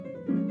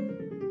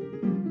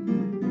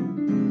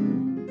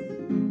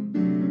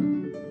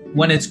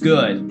when it's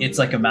good, it's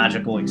like a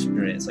magical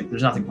experience. Like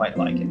there's nothing quite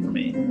like it for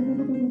me.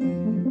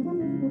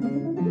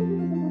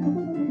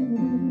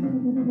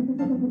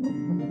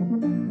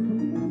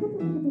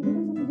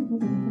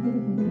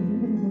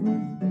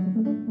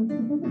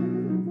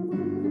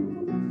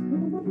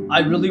 I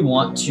really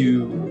want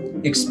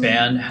to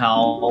expand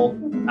how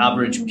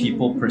average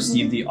people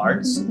perceive the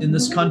arts in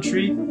this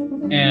country,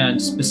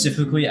 and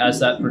specifically as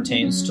that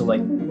pertains to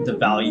like the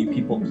value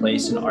people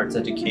place in arts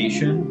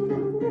education.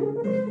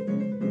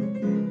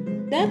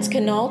 That's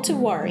Kunal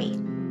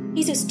Tiwari.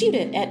 He's a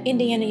student at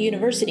Indiana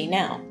University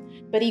now,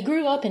 but he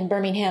grew up in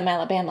Birmingham,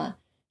 Alabama.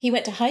 He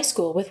went to high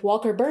school with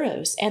Walker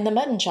Burroughs and the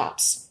Mutton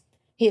Chops.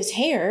 His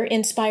hair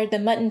inspired the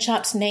Mutton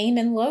Chops name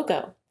and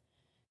logo.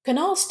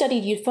 Kunal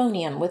studied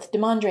euphonium with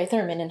Demondre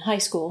Thurman in high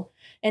school,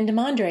 and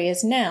Demondre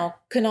is now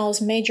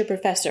Kunal's major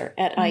professor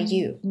at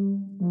IU.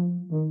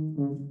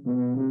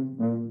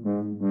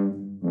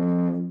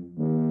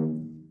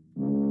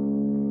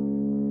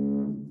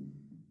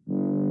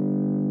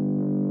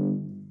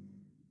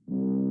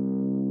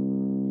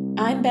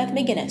 I'm Beth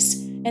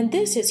McGinnis, and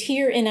this is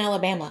Here in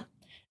Alabama.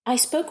 I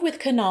spoke with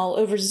Kunal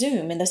over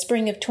Zoom in the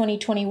spring of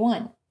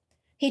 2021.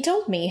 He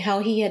told me how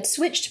he had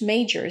switched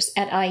majors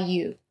at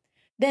IU.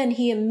 Then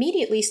he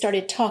immediately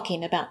started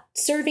talking about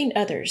serving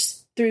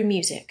others through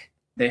music.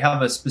 They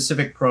have a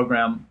specific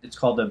program. It's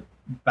called a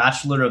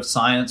Bachelor of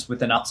Science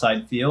with an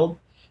Outside Field.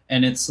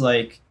 And it's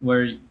like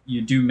where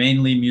you do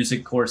mainly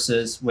music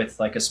courses with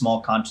like a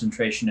small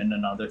concentration in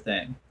another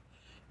thing.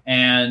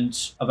 And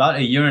about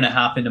a year and a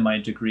half into my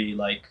degree,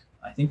 like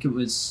I think it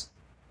was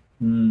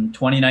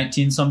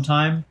 2019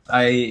 sometime,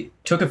 I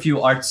took a few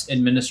arts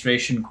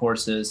administration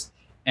courses.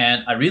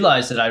 And I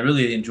realized that I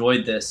really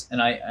enjoyed this,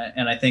 and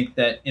I think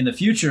that in the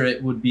future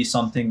it would be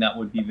something that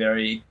would be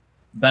very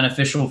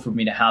beneficial for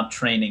me to have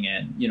training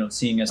in. You know,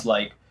 seeing as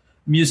like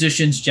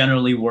musicians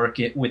generally work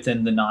it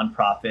within the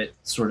nonprofit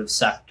sort of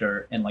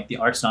sector and like the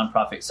arts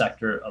nonprofit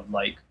sector of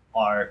like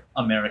our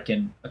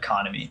American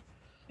economy.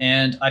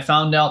 And I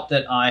found out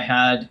that I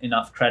had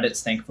enough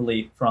credits,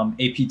 thankfully, from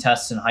AP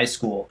tests in high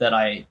school that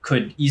I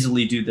could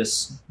easily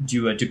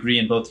do a degree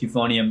in both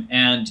euphonium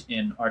and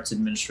in arts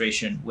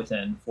administration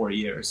within 4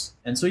 years.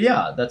 And so,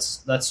 yeah,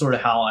 that's sort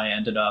of how I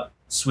ended up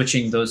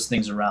switching those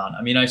things around.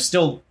 I mean, I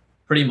still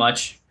pretty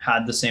much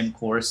had the same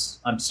course.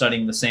 I'm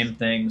studying the same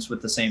things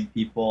with the same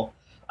people.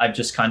 I've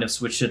just kind of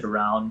switched it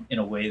around in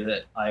a way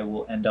that I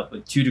will end up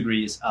with 2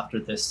 degrees after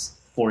this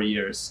 4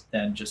 years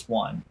than just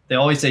 1. They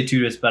always say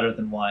 2 is better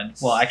than 1.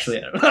 Well,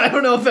 actually, I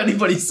don't know if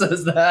anybody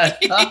says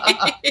that.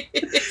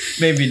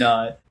 Maybe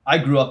not. I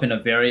grew up in a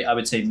very, I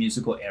would say,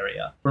 musical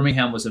area.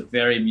 Birmingham was a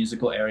very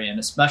musical area, and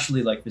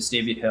especially like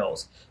Vestavia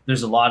Hills.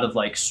 There's a lot of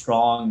like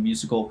strong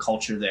musical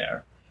culture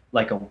there,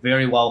 like a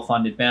very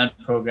well-funded band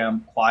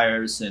program,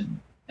 choirs, and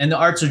the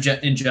arts are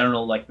in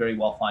general like very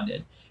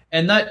well-funded.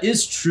 And that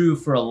is true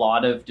for a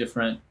lot of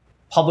different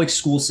public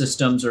school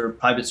systems or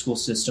private school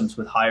systems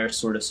with higher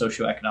sort of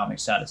socioeconomic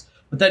status.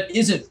 But that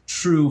isn't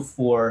true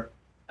for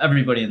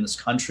everybody in this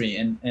country.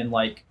 And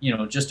like, you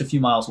know, just a few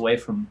miles away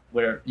from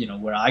where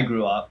I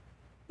grew up,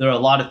 there are a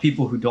lot of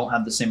people who don't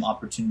have the same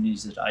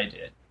opportunities that I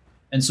did.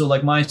 And so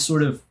like my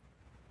sort of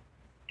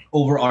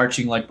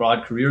overarching like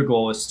broad career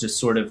goal is to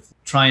sort of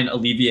try and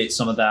alleviate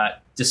some of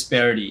that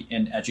disparity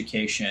in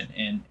education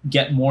and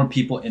get more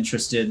people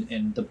interested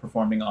in the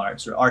performing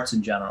arts or arts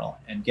in general,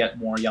 and get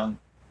more young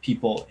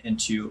people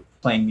into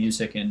playing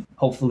music and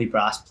hopefully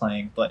brass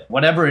playing. But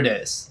whatever it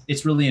is,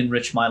 it's really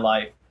enriched my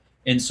life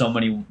in so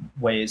many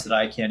ways that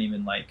I can't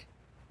even like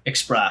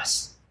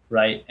express,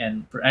 right?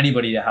 And for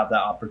anybody to have that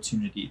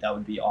opportunity, that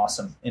would be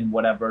awesome in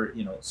whatever,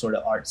 you know, sort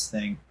of arts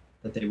thing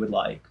that they would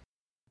like.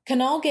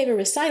 Kunal gave a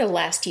recital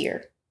last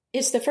year.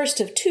 It's the first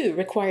of 2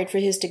 required for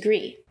his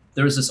degree.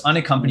 There was this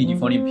unaccompanied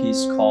euphonium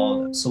piece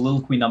called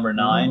Soliloquy Number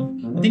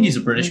 9. I think he's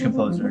a British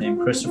composer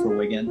named Christopher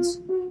Wiggins.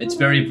 It's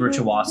very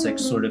virtuosic,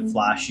 sort of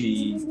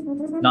flashy,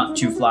 not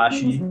too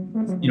flashy.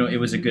 You know, it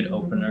was a good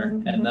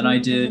opener. And then I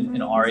did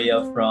an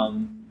aria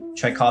from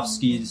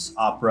Tchaikovsky's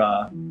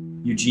opera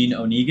Eugene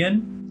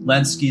Onegin,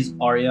 Lenski's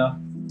aria.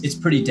 It's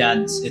pretty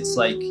dense. It's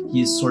like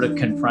he's sort of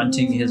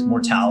confronting his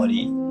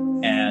mortality,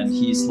 and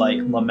he's like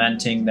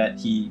lamenting that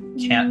he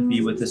can't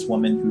be with this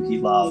woman who he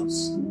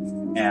loves.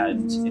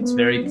 And it's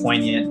very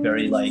poignant,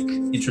 very like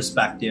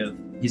introspective.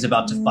 He's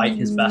about to fight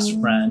his best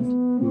friend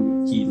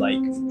who he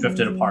like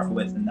drifted apart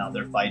with, and now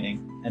they're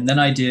fighting. And then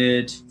I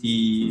did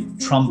the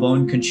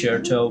trombone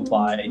concerto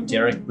by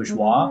Derek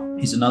Bourgeois.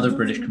 He's another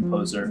British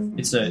composer.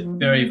 It's a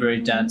very,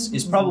 very dense,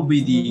 it's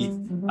probably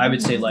I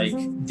would say like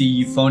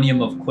the euphonium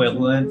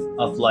equivalent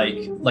of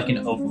like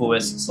an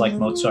oboist's like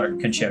Mozart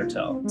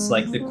concerto. It's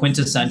like the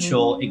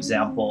quintessential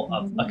example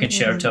of a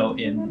concerto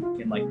in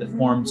like the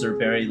forms are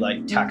very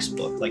like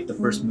textbook. Like the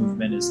first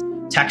movement is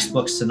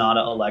textbook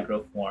sonata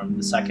allegro form.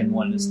 The second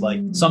one is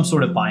like some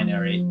sort of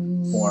binary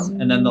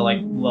form. And then the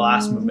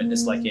last movement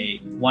is like a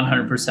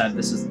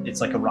 100%,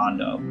 it's like a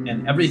rondo.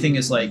 And everything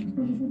is like,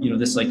 you know,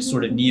 this like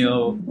sort of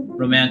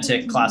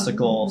neo-romantic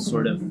classical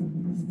sort of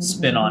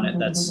spin on it.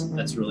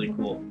 That's really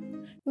cool.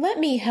 Let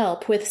me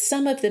help with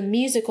some of the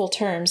musical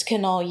terms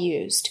Canal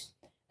used.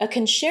 A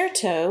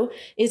concerto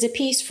is a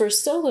piece for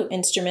solo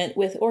instrument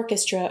with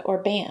orchestra or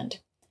band.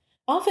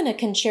 Often a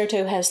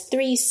concerto has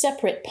 3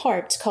 separate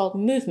parts called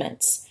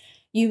movements.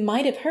 You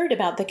might have heard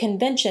about the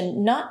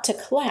convention not to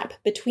clap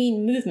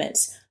between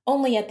movements,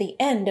 only at the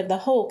end of the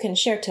whole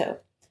concerto.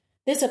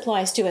 This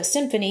applies to a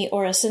symphony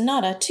or a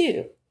sonata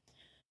too.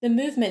 The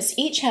movements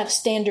each have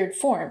standard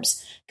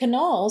forms.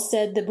 Canal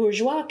said the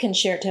Bourgeois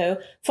concerto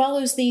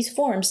follows these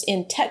forms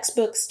in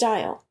textbook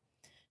style.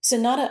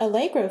 Sonata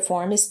Allegro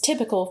form is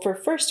typical for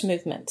first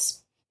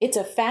movements. It's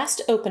a fast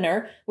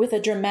opener with a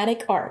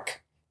dramatic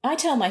arc. I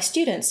tell my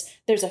students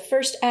there's a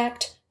first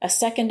act, a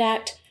second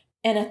act,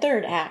 and a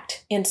third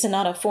act in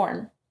sonata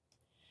form.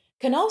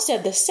 Canal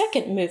said the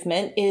second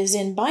movement is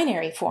in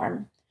binary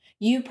form.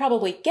 You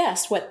probably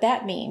guessed what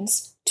that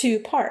means, 2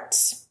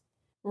 parts.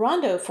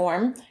 Rondo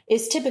form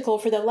is typical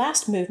for the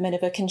last movement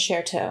of a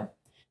concerto.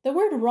 The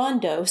word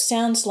rondo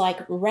sounds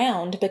like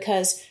round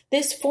because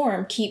this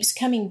form keeps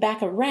coming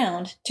back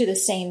around to the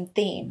same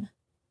theme.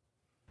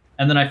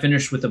 And then I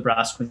finished with a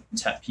brass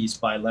quintet piece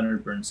by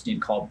Leonard Bernstein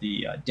called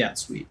the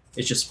Dance Suite.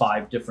 It's just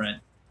 5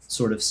 different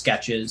sort of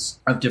sketches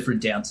of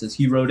different dances.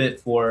 He wrote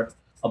it for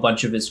a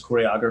bunch of his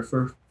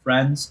choreographer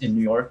friends in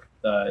New York,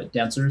 the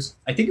dancers.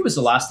 I think it was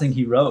the last thing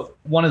he wrote,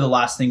 one of the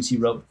last things he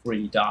wrote before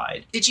he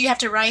died. Did you have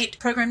to write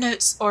program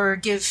notes or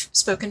give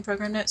spoken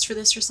program notes for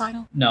this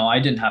recital? No, I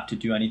didn't have to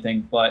do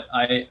anything, but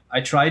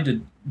I tried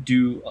to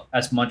do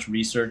as much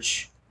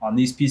research on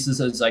these pieces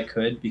as I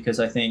could,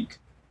 because I think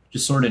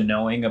just sort of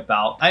knowing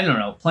about, I don't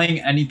know, playing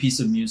any piece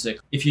of music,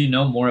 if you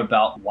know more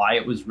about why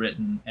it was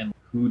written and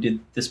who did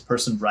this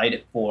person write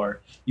it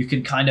for, you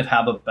can kind of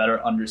have a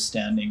better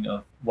understanding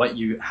of what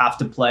you have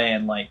to play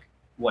and like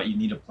what you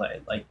need to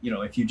play. Like, you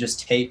know, if you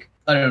just take,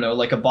 I don't know,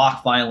 like a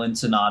Bach violin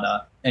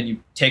sonata and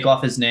you take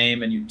off his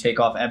name and you take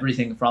off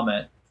everything from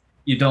it,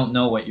 you don't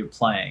know what you're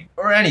playing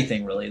or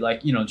anything really.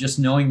 Like, you know, just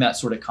knowing that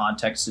sort of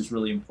context is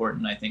really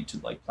important, I think, to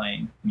like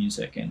playing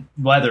music and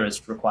whether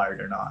it's required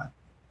or not.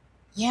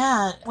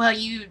 Yeah, well,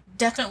 you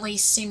definitely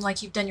seem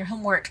like you've done your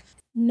homework.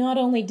 Not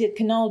only did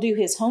Canal do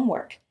his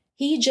homework,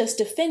 he just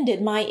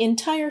defended my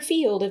entire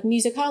field of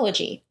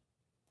musicology.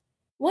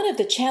 One of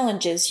the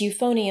challenges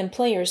euphonium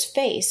players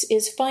face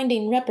is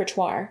finding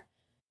repertoire.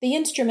 The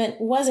instrument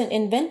wasn't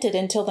invented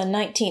until the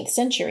 19th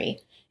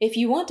century. If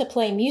you want to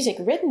play music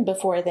written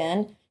before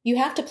then, you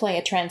have to play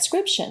a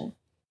transcription.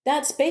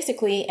 That's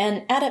basically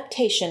an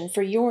adaptation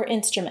for your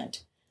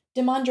instrument.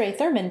 Demondre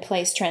Thurman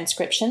plays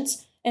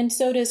transcriptions, and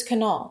so does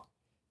Canal.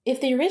 If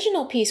the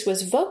original piece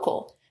was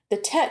vocal, the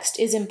text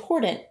is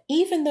important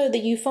even though the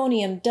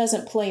euphonium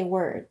doesn't play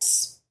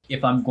words.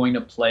 If I'm going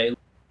to play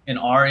an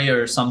aria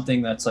or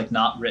something that's like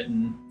not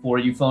written for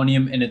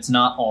euphonium and it's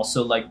not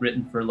also like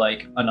written for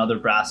like another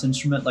brass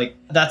instrument, like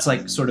that's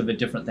like sort of a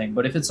different thing.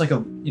 But if it's like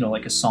a, you know,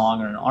 like a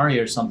song or an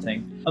aria or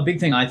something, a big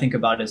thing I think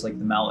about is like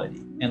the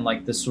melody and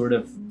like the sort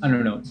of, I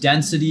don't know,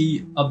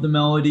 density of the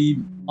melody.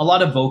 A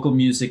lot of vocal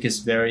music is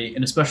very,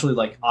 and especially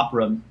like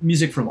opera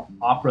music from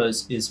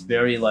operas is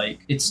very like,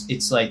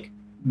 it's like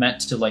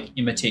meant to like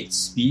imitate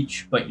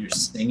speech, but you're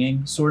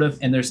singing sort of,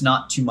 and there's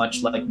not too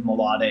much like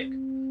melodic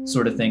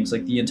sort of things.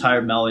 Like the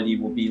entire melody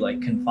will be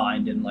like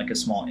confined in like a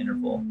small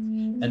interval.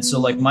 And so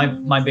like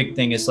my big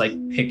thing is like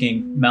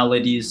picking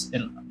melodies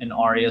and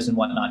arias and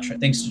whatnot,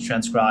 things to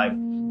transcribe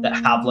that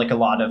have like a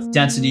lot of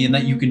density and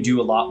that you can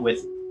do a lot with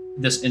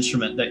this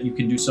instrument, that you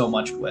can do so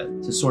much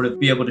with, to sort of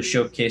be able to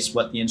showcase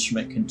what the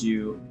instrument can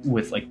do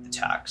with like the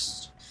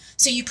text.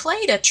 So you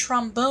played a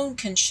trombone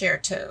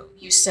concerto,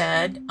 you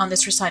said, on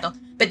this recital,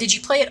 but did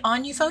you play it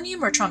on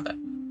euphonium or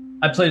trombone?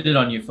 I played it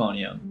on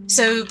euphonium.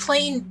 So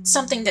playing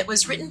something that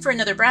was written for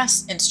another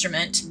brass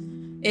instrument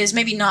is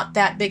maybe not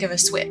that big of a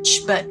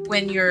switch, but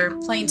when you're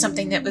playing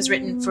something that was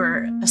written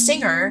for a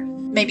singer,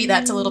 maybe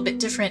that's a little bit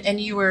different.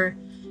 And you were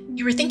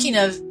thinking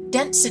of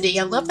density.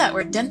 I love that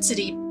word,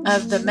 density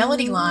of the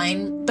melody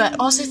line, but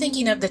also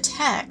thinking of the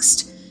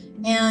text.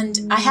 And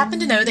I happen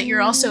to know that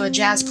you're also a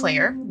jazz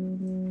player,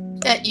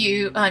 that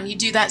you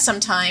do that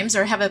sometimes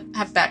or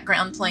have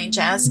background playing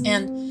jazz.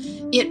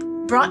 And it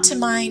brought to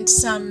mind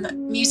some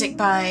music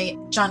by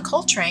John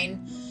Coltrane,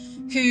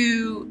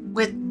 who,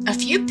 with a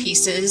few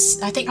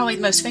pieces, I think probably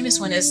the most famous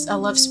one is A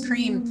Love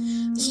Supreme,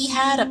 he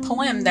had a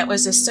poem that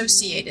was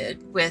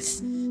associated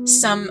with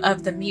some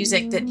of the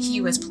music that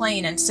he was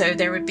playing. And so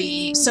there would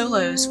be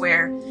solos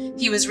where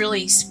he was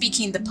really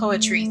speaking the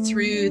poetry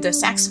through the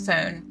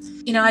saxophone.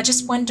 You know, I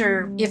just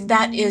wonder if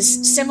that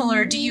is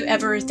similar. Do you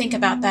ever think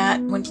about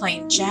that when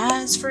playing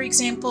jazz, for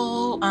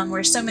example,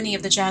 where so many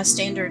of the jazz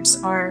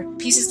standards are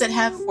pieces that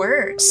have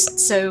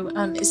words? So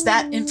does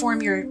that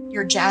inform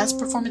your jazz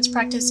performance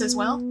practice as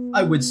well?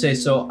 I would say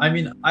so. I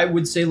mean, I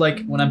would say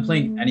like when I'm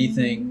playing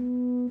anything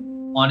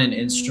on an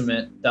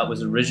instrument that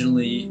was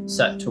originally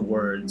set to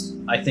words,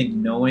 I think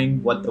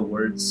knowing what the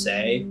words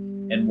say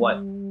and what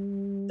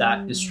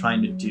that is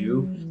trying to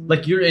do,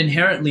 like you're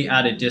inherently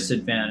at a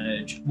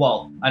disadvantage.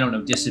 Well, I don't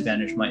know,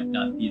 disadvantage might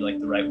not be like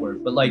the right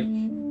word, but like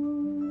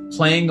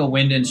playing a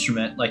wind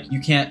instrument, like you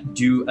can't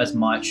do as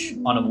much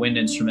on a wind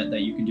instrument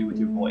that you can do with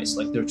your voice.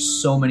 Like there's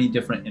so many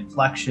different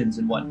inflections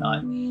and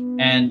whatnot,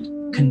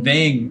 and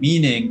conveying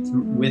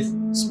meaning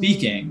with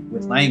speaking,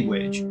 with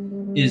language,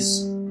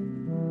 is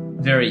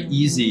very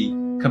easy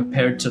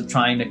compared to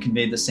trying to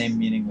convey the same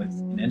meaning with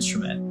an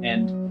instrument.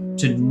 And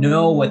to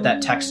know what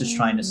that text is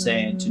trying to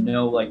say, and to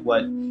know like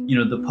what,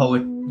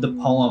 the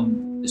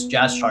poem this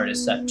jazz chart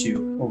is set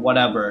to, or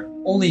whatever,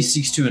 only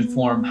seeks to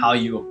inform how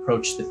you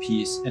approach the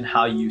piece and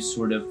how you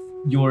sort of,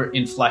 your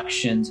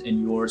inflections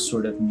and your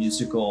sort of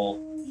musical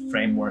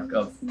framework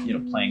of,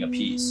 playing a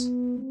piece.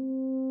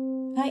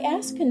 I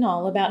asked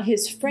Kunal about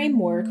his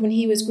framework when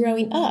he was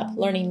growing up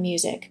learning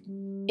music.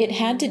 It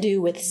had to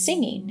do with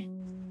singing.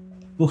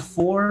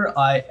 Before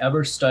I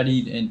ever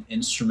studied an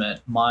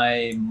instrument,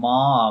 my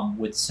mom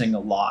would sing a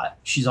lot.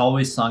 She's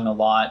always sung a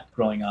lot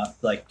growing up,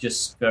 like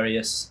just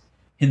various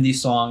Hindi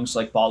songs,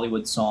 like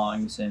Bollywood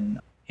songs, and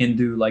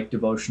Hindu like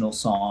devotional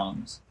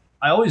songs.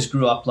 I always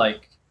grew up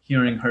like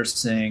hearing her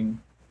sing,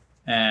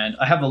 and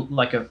I have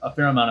a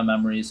fair amount of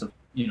memories of,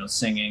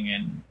 singing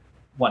and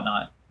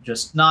whatnot,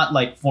 just not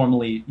like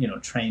formally,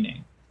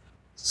 training.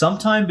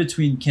 Sometime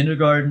between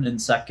kindergarten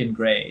and second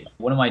grade,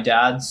 one of my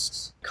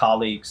dad's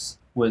colleagues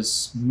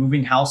was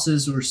moving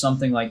houses or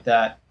something like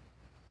that,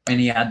 and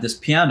he had this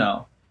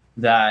piano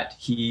that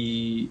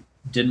he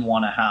didn't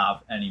want to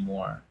have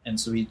anymore. And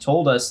so he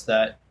told us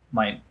that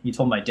he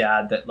told my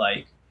dad that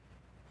like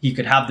he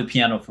could have the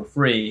piano for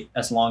free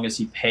as long as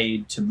he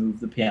paid to move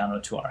the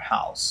piano to our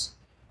house,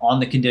 on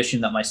the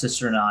condition that my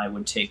sister and I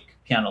would take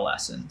piano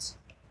lessons.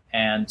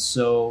 And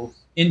so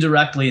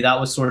indirectly, that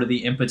was sort of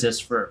the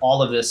impetus for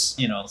all of this,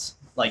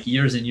 like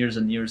years and years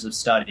and years of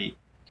study.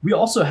 We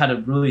also had a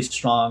really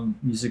strong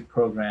music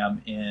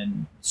program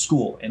in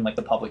school, in like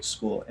the public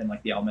school, in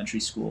like the elementary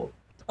school.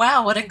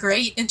 Wow, what a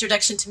great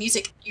introduction to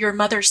music. Your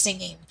mother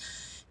singing.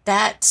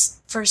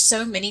 That's, for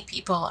so many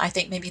people, I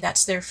think maybe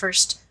that's their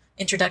first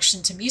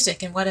introduction to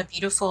music, and what a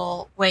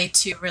beautiful way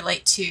to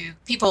relate to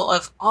people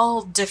of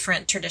all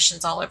different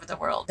traditions all over the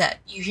world, that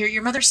you hear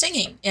your mother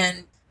singing.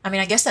 And I mean,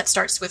 I guess that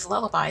starts with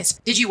lullabies.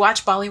 Did you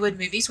watch Bollywood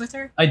movies with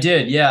her? I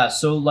did, yeah.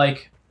 So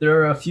like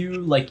there are a few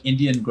like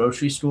Indian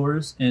grocery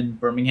stores in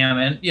Birmingham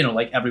and,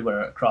 like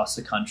everywhere across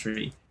the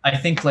country. I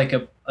think like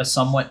a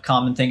somewhat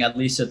common thing, at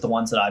least at the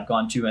ones that I've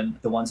gone to and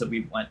the ones that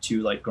we went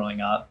to like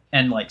growing up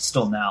and like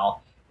still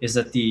now, is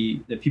that the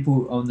people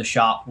who own the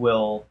shop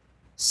will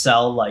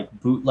sell like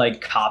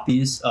bootleg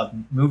copies of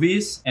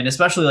movies, and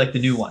especially like the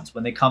new ones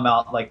when they come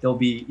out, like they'll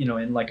be,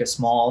 in like a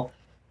small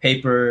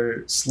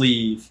paper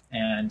sleeve,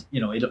 and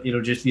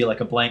it'll just be like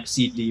a blank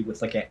CD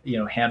with like a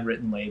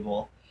handwritten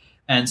label.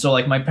 And so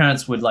like my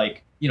parents would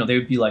like, they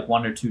would be like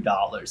 $1 or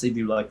 $2. They'd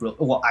be like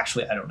well,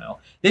 actually I don't know,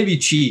 they'd be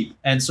cheap.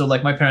 And so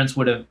like my parents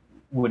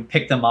would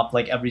pick them up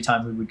like every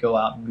time we would go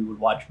out and we would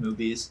watch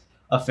movies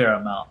a fair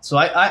amount. So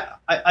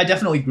I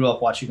definitely grew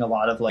up watching a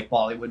lot of like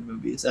Bollywood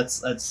movies.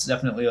 That's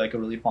definitely like a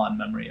really fond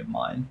memory of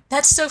mine.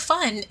 That's so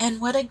fun.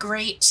 And what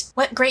great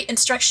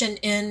instruction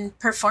in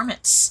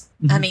performance.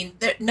 Mm-hmm. I mean,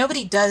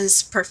 nobody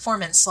does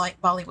performance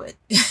like Bollywood.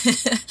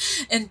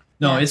 And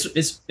no, yeah.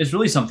 It's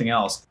really something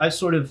else. I've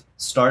sort of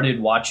started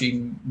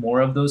watching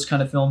more of those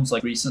kind of films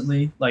like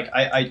recently. Like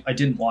I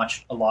didn't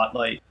watch a lot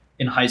like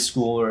in high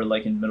school or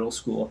like in middle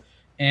school.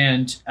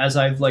 And as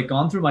I've like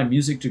gone through my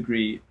music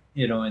degree,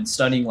 and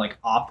studying like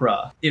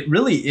opera, it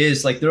really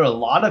is like there are a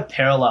lot of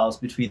parallels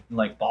between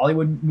like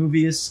Bollywood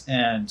movies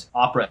and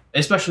opera,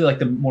 especially like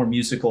the more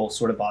musical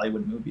sort of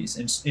Bollywood movies,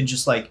 and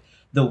just like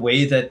the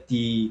way that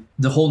the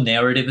whole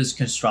narrative is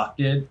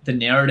constructed. The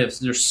narratives,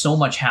 there's so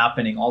much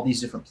happening, all these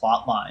different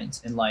plot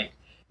lines, and like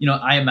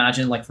I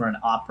imagine like for an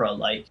opera,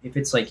 like if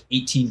it's like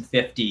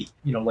 1850,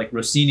 like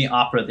Rossini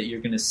opera that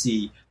you're going to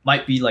see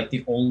might be like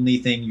the only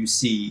thing you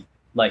see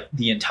like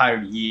the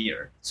entire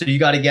year. So you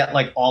got to get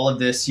like all of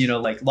this,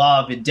 like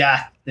love and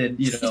death and,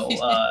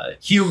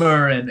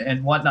 humor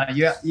and whatnot.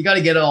 You got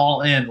to get it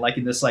all in like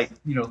in this like,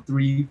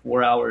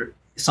 3-4 hour,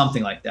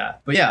 something like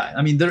that. But yeah,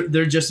 I mean,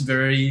 they're just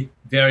very,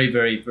 very,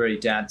 very, very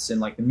dense. And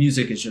like the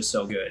music is just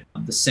so good.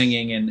 The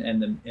singing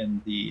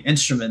and the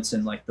instruments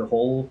and like the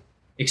whole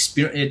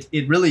experience,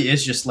 it really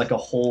is just like a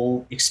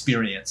whole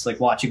experience,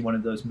 like watching one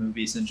of those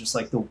movies and just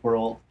like the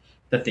world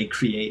that they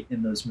create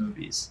in those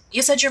movies.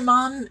 You said your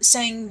mom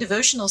sang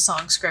devotional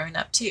songs growing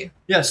up too.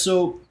 Yeah,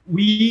 so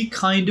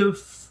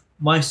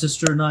my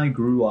sister and I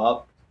grew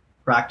up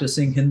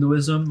practicing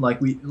Hinduism. Like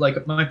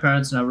my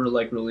parents never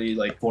like really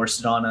like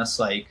forced it on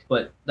us, like,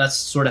 but that's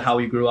sort of how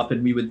we grew up,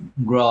 and we would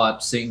grow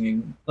up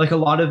singing like a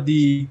lot of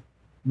the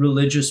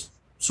religious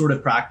sort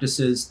of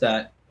practices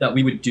that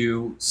we would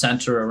do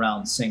center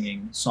around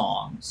singing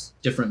songs,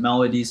 different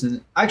melodies.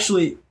 And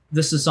actually,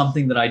 this is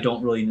something that I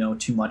don't really know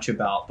too much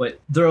about, but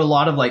there are a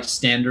lot of like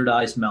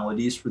standardized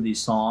melodies for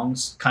these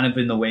songs, kind of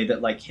in the way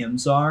that like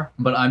hymns are,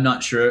 but I'm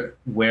not sure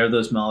where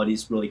those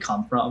melodies really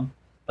come from.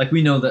 Like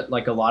we know that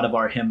like a lot of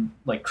our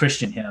like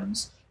Christian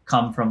hymns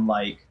come from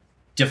like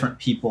different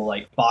people,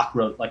 like Bach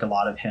wrote like a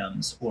lot of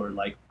hymns, or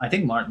like I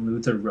think Martin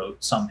Luther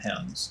wrote some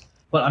hymns,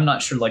 but I'm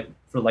not sure like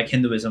for like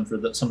Hinduism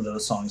for some of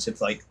those songs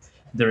if like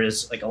there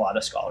is like a lot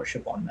of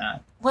scholarship on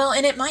that. Well,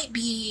 and it might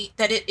be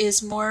that it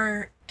is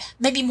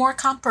maybe more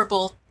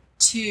comparable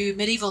to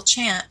medieval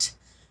chant,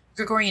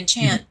 Gregorian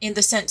chant, in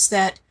the sense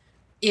that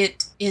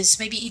it is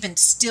maybe even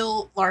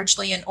still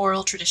largely an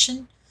oral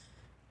tradition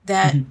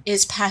that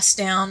is passed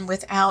down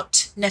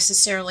without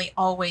necessarily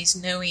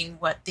always knowing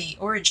what the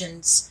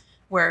origins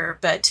were.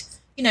 But,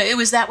 you know, it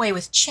was that way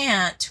with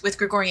chant, with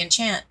Gregorian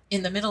chant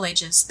in the Middle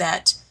Ages,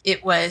 that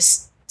it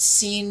was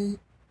seen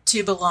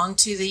to belong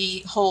to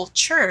the whole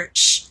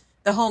church,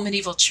 the whole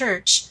medieval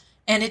church.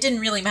 And it didn't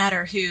really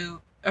matter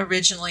who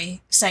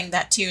originally sang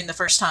that tune the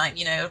first time,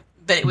 you know,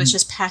 but it was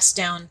just passed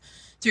down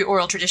through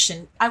oral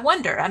tradition. I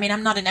wonder, I mean,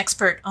 I'm not an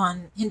expert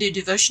on Hindu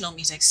devotional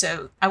music,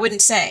 so I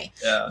wouldn't say,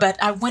 but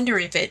I wonder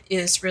if it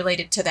is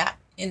related to that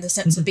in the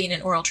sense of being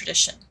an oral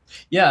tradition.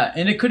 Yeah,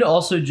 and it could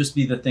also just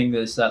be the thing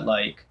is that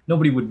like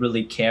nobody would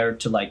really care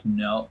to like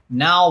know.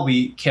 Now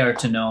we care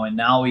to know, and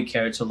now we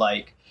care to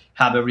like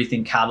have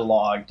everything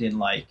cataloged in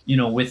like, you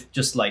know, with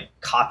just like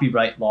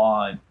copyright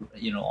law and,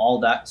 you know, all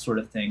that sort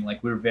of thing.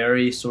 Like we're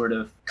very sort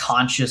of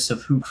conscious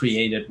of who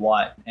created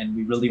what, and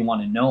we really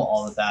want to know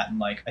all of that. And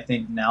like, I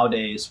think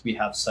nowadays we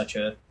have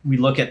we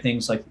look at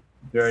things like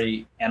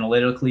very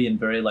analytically and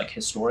very like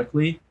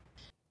historically.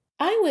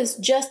 I was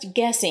just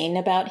guessing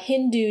about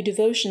Hindu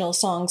devotional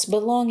songs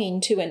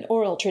belonging to an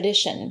oral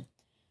tradition.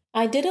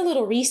 I did a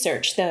little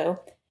research,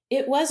 though.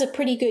 It was a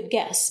pretty good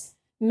guess.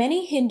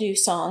 Many Hindu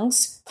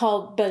songs,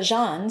 called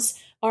bhajans,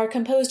 are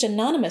composed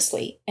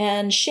anonymously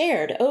and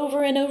shared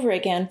over and over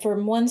again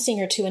from one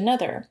singer to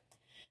another.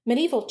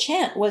 Medieval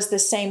chant was the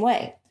same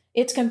way.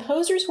 Its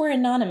composers were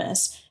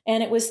anonymous,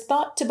 and it was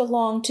thought to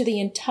belong to the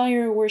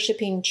entire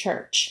worshiping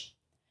church.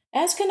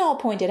 As Kunal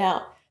pointed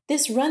out,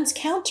 this runs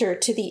counter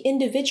to the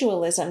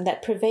individualism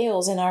that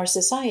prevails in our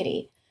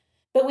society.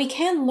 But we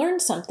can learn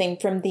something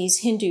from these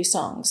Hindu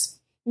songs.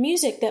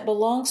 Music that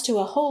belongs to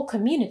a whole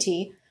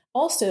community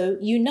also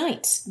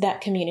unites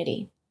that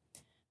community.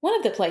 One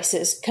of the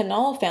places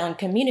Kunal found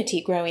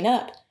community growing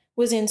up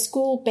was in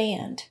school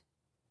band.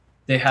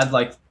 They had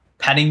like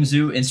petting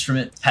zoo,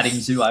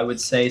 I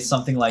would say,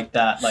 something like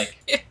that,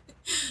 like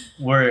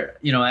where,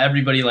 you know,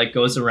 everybody like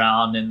goes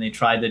around and they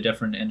try the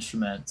different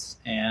instruments.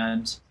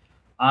 And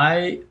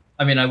I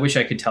mean, I wish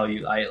I could tell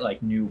you I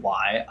like knew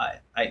why.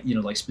 I you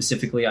know, like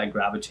specifically I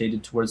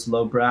gravitated towards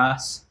low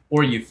brass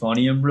or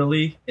euphonium,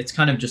 really. It's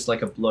kind of just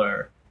like a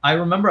blur. I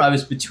remember I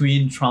was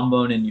between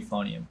trombone and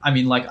euphonium. I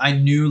mean, like I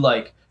knew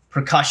like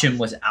percussion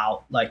was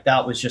out. Like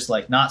that was just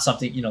like not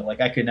something, you know,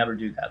 like I could never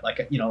do that.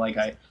 Like, you know, like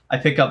I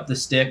pick up the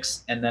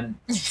sticks and then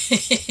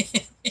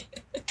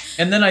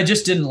I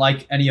just didn't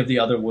like any of the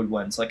other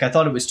woodwinds. Like I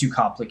thought it was too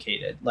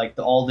complicated. Like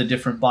all the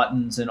different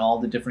buttons and all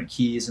the different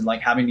keys and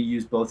like having to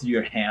use both of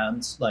your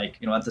hands, like,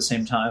 you know, at the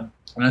same time.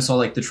 And I saw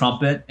like the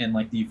trumpet and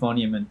like the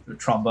euphonium and the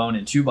trombone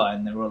and tuba,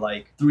 and they were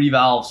like 3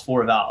 valves,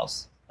 4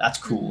 valves. That's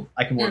cool.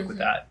 I can work with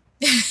that.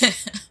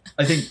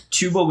 I think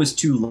tuba was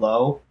too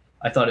low.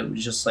 I thought it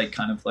was just like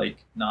kind of like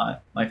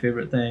not my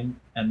favorite thing.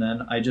 And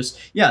then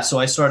so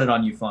I started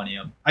on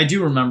euphonium. I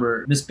do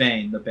remember Miss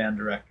Bain, the band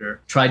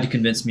director, tried to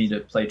convince me to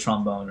play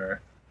trombone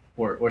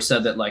or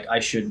said that like I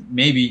should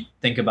maybe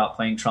think about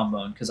playing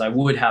trombone because I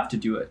would have to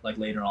do it like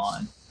later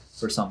on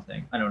for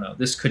something. I don't know.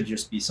 This could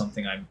just be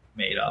something I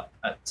made up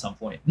at some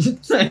point.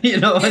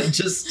 You know,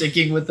 just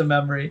sticking with the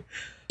memory.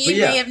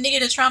 You may have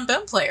needed a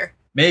trombone player.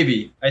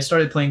 Maybe. I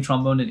started playing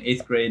trombone in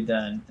 8th grade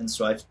then, and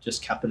so I've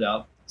just kept it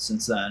up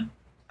since then.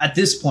 At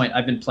this point,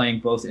 I've been playing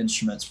both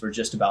instruments for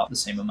just about the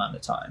same amount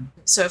of time.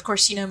 So, of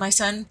course, you know, my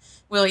son,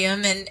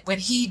 William, and when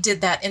he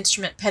did that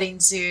instrument petting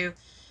zoo,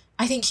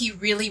 I think he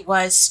really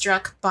was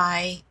struck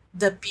by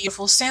the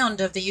beautiful sound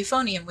of the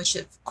euphonium, which,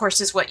 of course,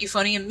 is what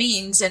euphonium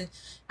means. And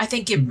I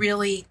think it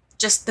really,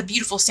 just the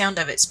beautiful sound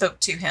of it spoke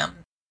to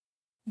him.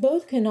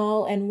 Both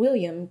Kunal and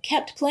William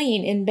kept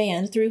playing in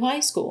band through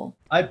high school.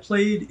 I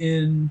played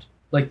in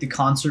like the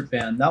concert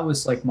band. That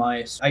was like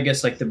I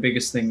guess like the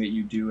biggest thing that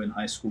you do in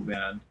high school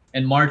band.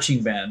 And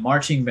marching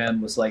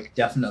band was like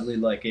definitely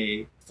like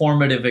a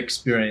formative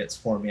experience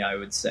for me, I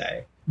would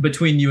say.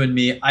 Between you and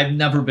me, I've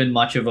never been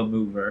much of a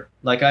mover.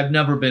 Like I've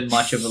never been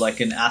much of like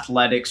an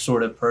athletic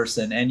sort of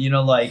person. And, you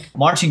know, like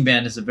marching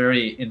band is a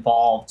very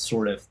involved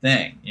sort of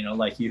thing, you know,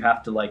 like you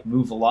have to like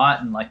move a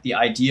lot. And like the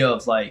idea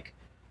of like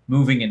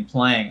moving and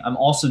playing, I'm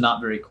also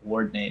not very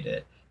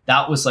coordinated.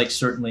 That was like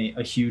certainly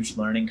a huge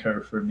learning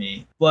curve for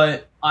me.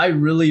 But I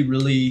really,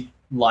 really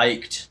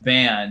liked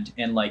band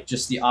and like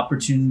just the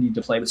opportunity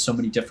to play with so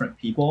many different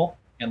people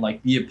and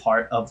like be a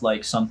part of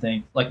like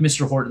something. Like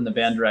Mr. Horton, the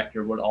band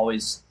director, would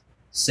always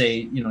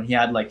say, you know, he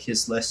had like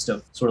his list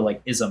of sort of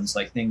like isms,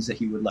 like things that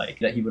he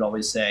would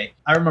always say.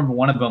 I remember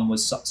one of them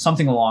was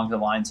something along the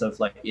lines of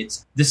like,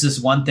 this is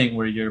one thing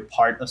where you're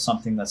part of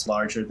something that's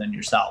larger than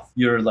yourself.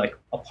 You're like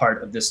a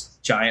part of this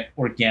giant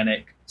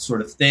organic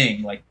sort of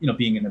thing, like, you know,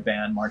 being in a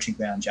band, marching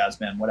band, jazz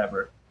band,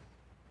 whatever,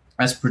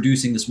 as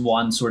producing this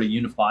one sort of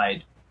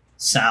unified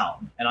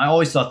sound. And I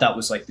always thought that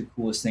was like the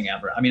coolest thing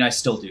ever. I mean, I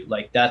still do.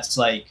 Like that's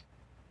like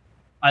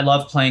I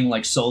love playing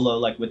like solo,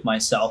 like with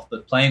myself,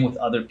 but playing with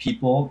other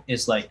people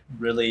is like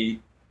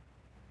really,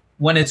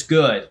 when it's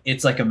good,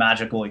 it's like a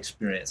magical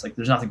experience. Like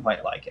there's nothing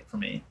quite like it for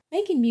me.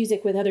 Making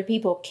music with other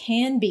people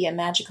can be a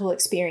magical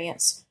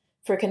experience.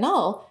 For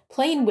Kunal,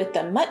 playing with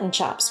the Mutton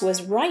Chops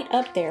was right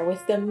up there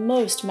with the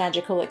most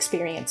magical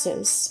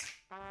experiences.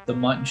 The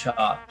Mutton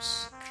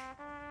Chops.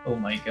 Oh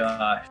my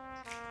gosh.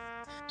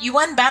 You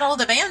won Battle of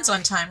the Bands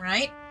one time,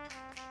 right?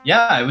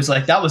 Yeah, it was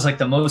like, that was like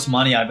the most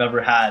money I've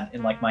ever had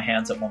in like my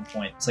hands at one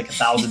point. It's like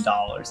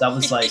 $1,000. That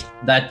was like,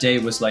 that day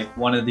was like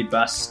one of the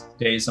best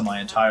days of my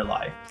entire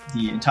life.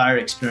 The entire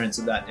experience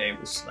of that day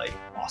was like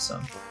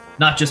awesome.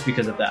 Not just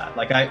because of that.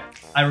 Like I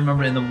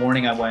remember in the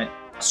morning I went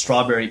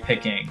strawberry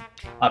picking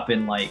up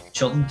in like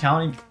Chilton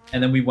County,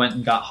 and then we went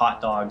and got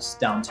hot dogs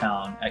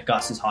downtown at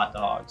Gus's Hot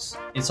Dogs.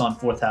 It's on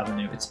 4th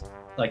Avenue. It's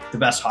like the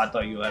best hot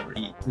dog you'll ever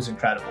eat. It was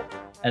incredible.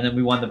 And then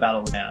we won the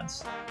Battle of the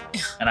Bands,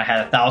 and I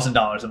had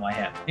 $1,000 in my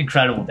hand.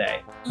 Incredible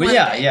day. But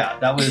yeah,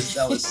 that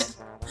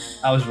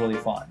was really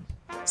fun.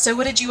 So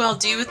what did you all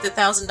do with the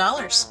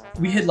 $1,000?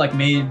 We had like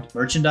made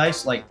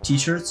merchandise, like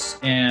t-shirts,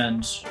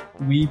 and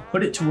we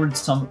put it towards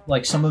some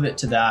of it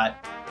to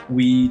that.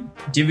 We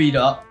divvied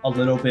up a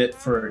little bit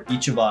for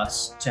each of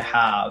us to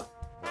have.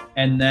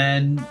 And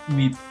then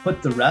we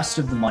put the rest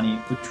of the money,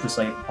 which was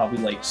like probably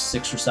like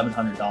 $600 or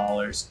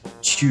 $700,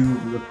 to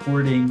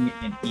recording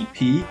an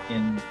EP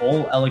in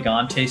Ol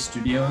Elegante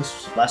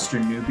Studios, Lester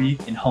Newby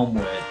in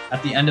Homewood.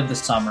 At the end of the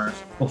summer,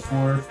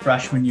 before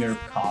freshman year of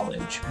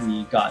college,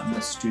 we got in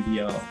the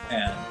studio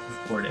and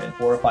recorded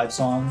 4 or 5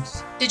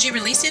 songs. Did you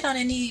release it on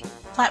any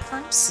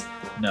platforms?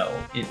 No,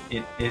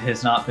 it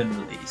has not been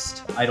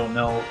released. I don't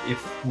know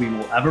if we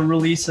will ever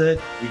release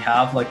it. We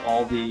have like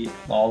all the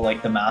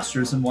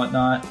masters and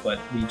whatnot, but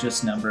we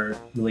just never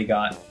really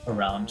got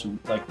around to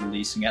like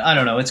releasing it. I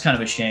don't know. It's kind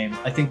of a shame.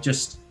 I think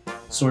just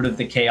sort of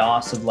the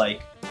chaos of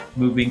like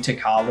moving to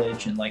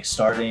college and like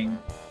starting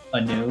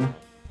anew,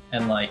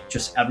 and like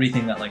just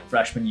everything that like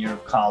freshman year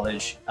of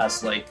college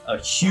has like a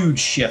huge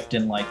shift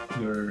in like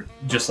your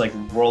just like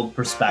world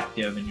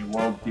perspective and your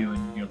worldview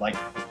and your like,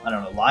 I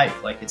don't know,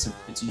 life. Like it's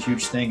a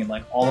huge thing. And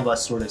like all of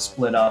us sort of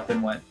split up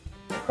and went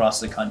across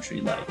the country.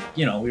 Like,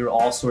 you know, we were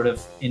all sort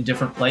of in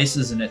different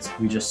places, and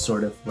we just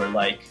sort of were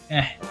like,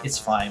 it's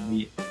fine.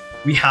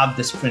 We have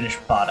this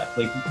finished product.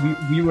 Like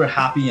we were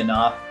happy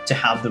enough to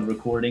have the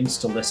recordings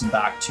to listen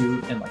back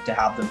to and like to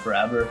have them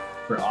forever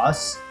for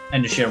us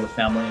and to share with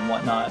family and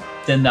whatnot,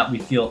 then that we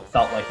felt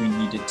like we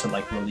needed to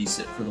like release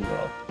it for the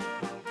world.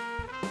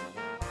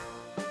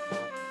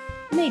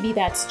 Maybe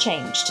that's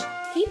changed.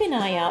 Keep an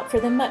eye out for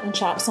the Mutton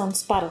Chops on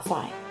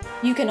Spotify.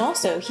 You can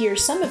also hear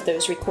some of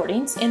those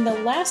recordings in the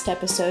last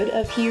episode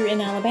of Here in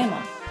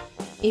Alabama.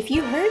 If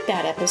you heard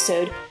that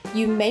episode,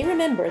 you may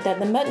remember that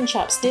the Mutton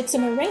Chops did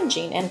some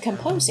arranging and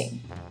composing.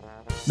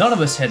 None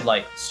of us had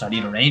like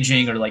studied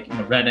arranging or like, you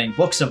know, read any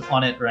books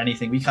on it or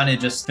anything. We kind of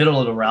just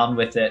fiddled around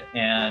with it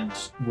and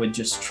would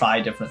just try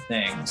different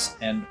things.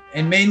 And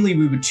mainly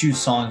we would choose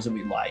songs that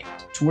we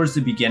liked. Towards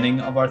the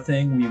beginning of our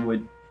thing,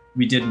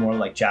 we did more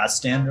like jazz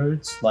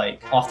standards,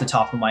 like off the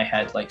top of my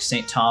head, like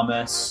St.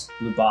 Thomas,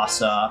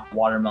 Lubasa,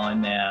 Watermelon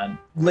Man.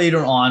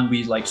 Later on,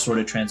 we like sort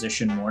of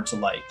transitioned more to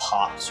like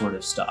pop sort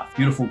of stuff.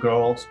 Beautiful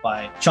Girls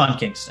by Sean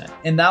Kingston.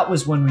 And that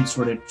was when we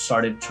sort of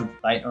started to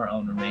write our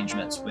own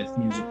arrangements with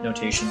music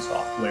notation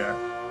software.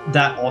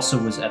 That also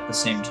was at the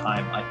same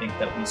time, I think,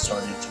 that we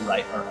started to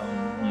write our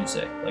own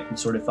music. Like we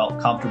sort of felt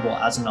comfortable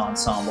as an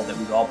ensemble that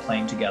we were all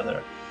playing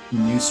together. We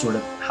knew sort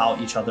of how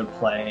each other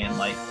play and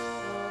like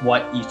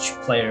what each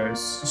player's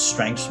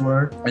strengths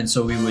were, and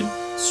so we would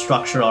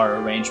structure our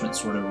arrangement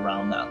sort of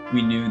around that.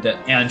 We knew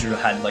that Andrew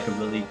had like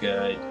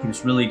he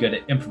was really good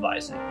at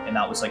improvising, and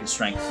that was like a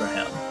strength for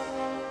him.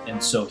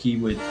 And so he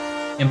would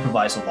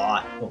improvise a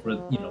lot over,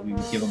 you know, we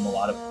would give him a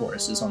lot of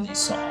choruses on these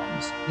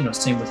songs. You know,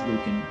 same with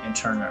Luke and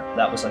Turner.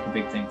 That was like a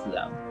big thing for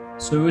them.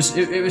 So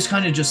it was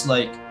kind of just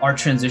like our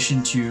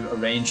transition to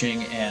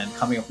arranging and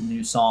coming up with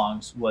new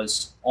songs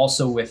was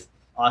also with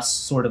us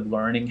sort of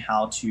learning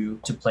how to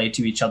play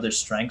to each other's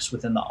strengths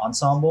within the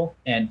ensemble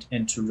and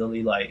to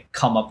really like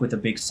come up with a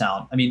big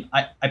sound. I mean,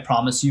 I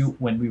promise you,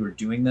 when we were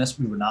doing this,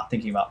 we were not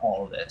thinking about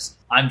all of this.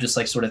 I'm just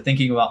like sort of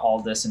thinking about all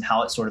of this and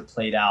how it sort of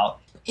played out.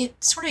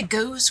 It sort of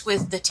goes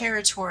with the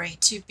territory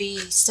to be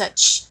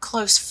such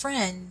close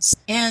friends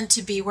and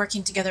to be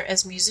working together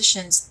as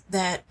musicians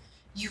that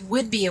you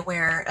would be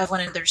aware of one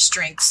another's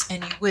strengths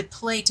and you would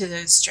play to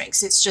those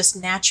strengths. It's just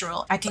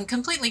natural. I can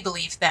completely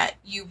believe that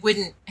you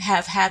wouldn't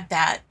have had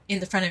that in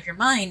the front of your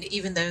mind,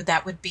 even though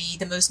that would be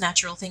the most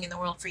natural thing in the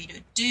world for you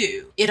to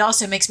do. It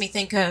also makes me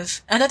think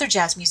of another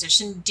jazz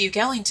musician, Duke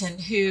Ellington,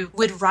 who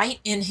would write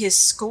in his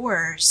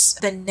scores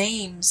the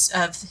names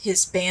of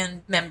his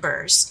band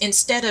members.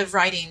 Instead of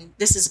writing,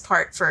 this is a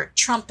part for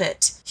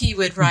trumpet, he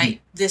would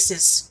write, this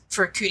is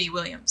for Cootie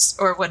Williams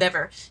or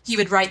whatever. He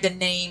would write the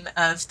name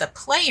of the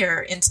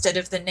player instead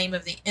of the name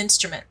of the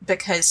instrument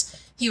because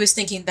he was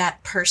thinking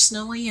that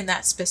personally and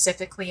that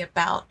specifically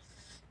about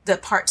the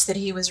parts that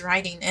he was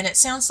writing. And it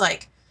sounds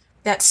like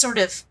that's sort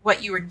of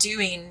what you were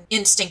doing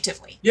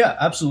instinctively. Yeah,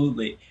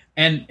 absolutely.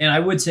 And I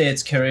would say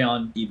it's carry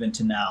on even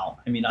to now.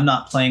 I mean, I'm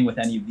not playing with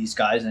any of these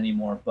guys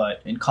anymore,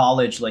 but in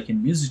college, like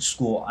in music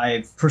school,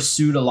 I've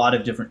pursued a lot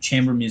of different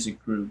chamber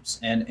music groups.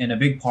 And a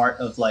big part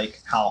of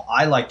like how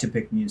I like to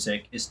pick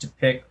music is to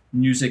pick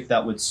music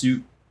that would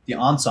suit the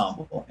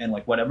ensemble and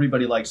like what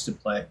everybody likes to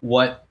play,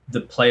 what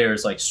the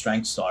players like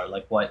strengths are,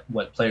 like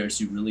what players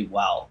do really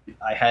well.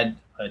 I had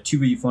a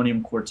tuba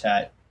euphonium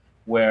quartet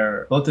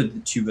where both of the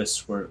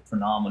tubists were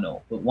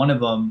phenomenal, but one of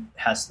them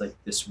has like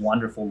this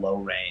wonderful low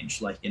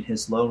range. Like in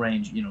his low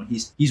range, you know,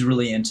 he's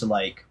really into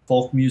like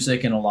folk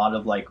music and a lot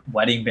of like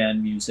wedding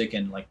band music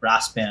and like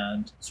brass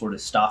band sort of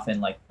stuff, and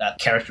like that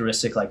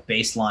characteristic like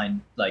bass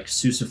line, like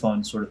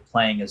sousaphone sort of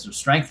playing as a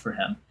strength for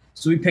him.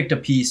 So we picked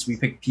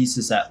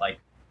pieces that like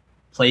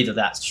play to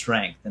that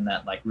strength and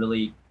that like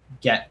really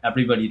get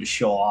everybody to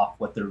show off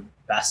what they're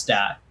best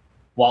at,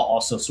 while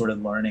also sort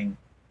of learning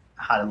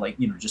how to like,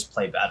 you know, just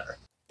play better.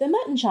 The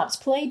Mutton Chops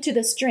played to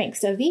the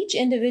strengths of each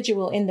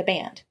individual in the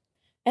band.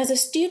 As a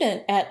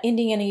student at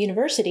Indiana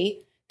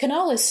University,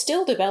 Kunal is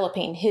still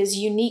developing his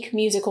unique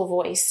musical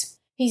voice.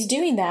 He's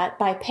doing that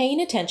by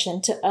paying attention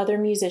to other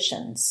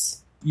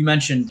musicians. You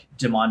mentioned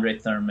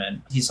Demondre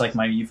Thurman. He's like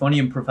my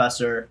euphonium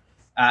professor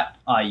at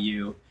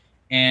IU.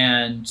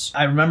 And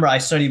I remember I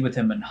studied with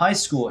him in high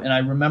school, and I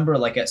remember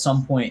like at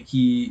some point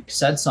he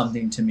said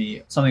something to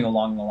me, something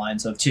along the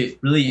lines of, to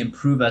really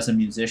improve as a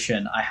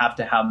musician, I have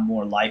to have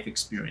more life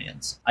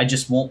experience. I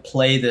just won't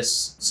play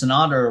this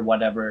sonata or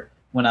whatever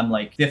when I'm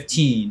like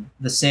 15,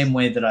 the same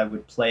way that I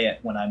would play it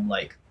when I'm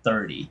like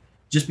 30,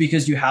 just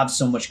because you have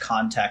so much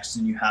context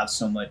and you have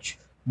so much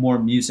more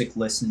music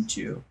listened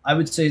to. I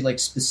would say like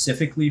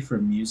specifically for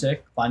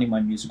music, finding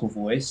my musical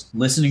voice,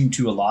 listening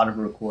to a lot of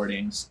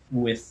recordings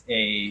with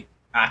a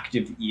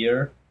active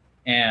ear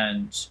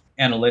and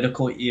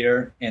analytical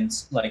ear,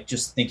 and like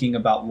just thinking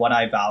about what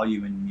I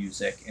value in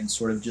music and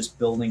sort of just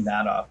building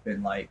that up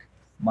and like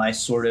my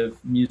sort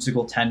of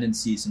musical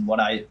tendencies and what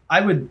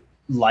I would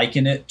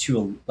liken it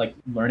to like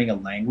learning a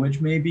language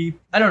maybe.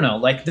 I don't know,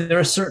 like there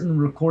are certain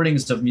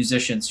recordings of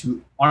musicians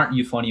who aren't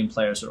euphonium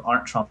players or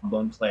aren't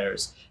trombone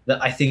players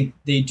that I think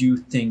they do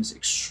things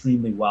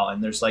extremely well,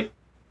 and there's like,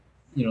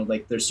 you know,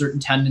 like there's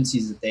certain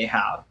tendencies that they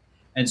have,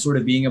 and sort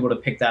of being able to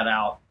pick that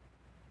out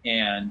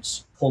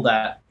and pull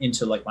that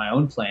into like my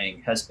own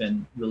playing has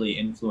been really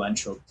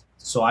influential.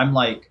 So I'm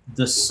like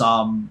the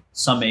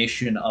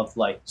summation of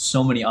like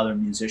so many other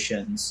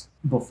musicians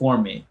before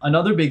me.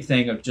 Another big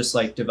thing of just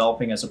like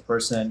developing as a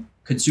person,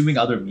 consuming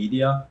other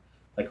media,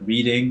 like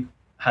reading,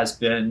 has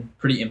been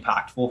pretty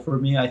impactful for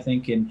me, I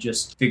think, in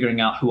just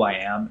figuring out who I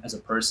am as a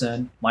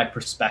person, my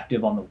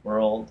perspective on the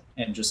world,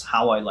 and just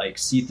how I like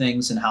see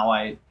things and how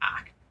I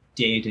act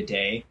day to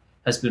day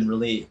has been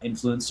really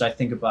influenced, I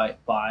think,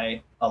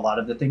 by a lot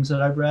of the things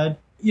that I've read.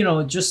 You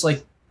know, just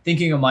like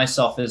thinking of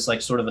myself as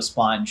like sort of a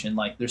sponge, and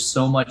like there's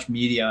so much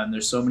media and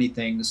there's so many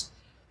things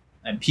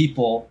and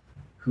people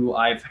who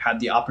I've had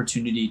the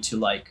opportunity to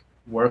like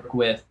work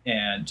with,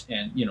 and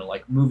you know,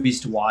 like movies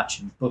to watch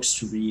and books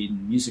to read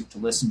and music to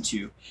listen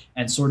to,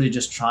 and sort of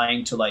just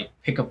trying to like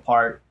pick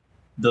apart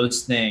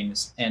those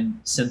things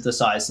and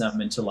synthesize them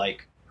into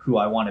like who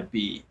I want to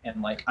be.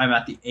 And like I'm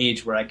at the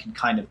age where I can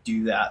kind of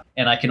do that,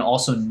 and I can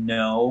also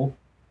know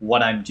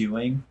what I'm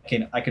doing.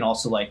 I can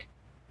also like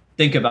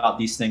think about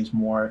these things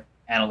more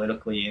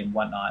analytically and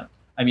whatnot.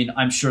 I mean,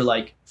 I'm sure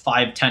like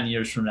 5-10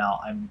 years from now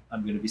I'm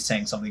going to be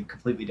saying something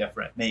completely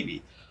different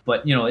maybe,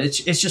 but you know, it's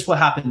just what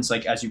happens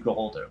like as you grow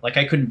older. Like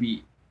I couldn't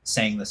be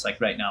saying this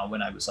like right now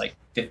when I was like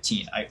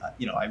 15. I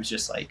was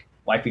just like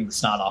wiping the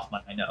snot off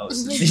my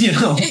nose, and, you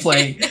know,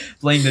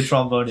 playing the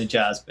trombone in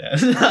jazz band.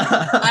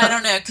 I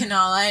don't know,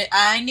 Kunal.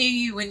 I knew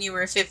you when you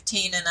were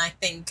 15, and I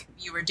think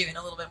you were doing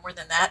a little bit more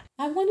than that.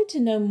 I wanted to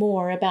know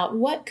more about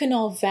what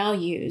Kunal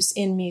values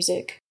in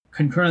music.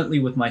 Concurrently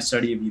with my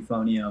study of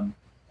euphonium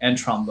and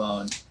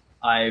trombone,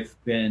 I've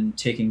been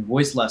taking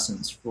voice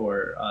lessons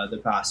for the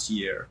past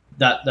year.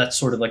 That's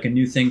sort of like a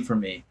new thing for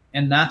me,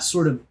 and that's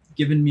sort of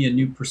given me a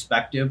new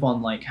perspective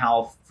on like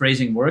how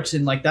phrasing works.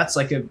 And like that's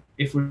like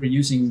if we're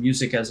using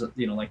music as a,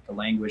 you know, like a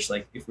language,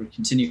 like if we're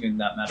continuing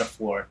that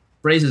metaphor,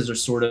 phrases are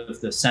sort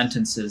of the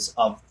sentences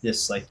of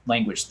this like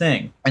language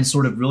thing, and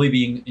sort of really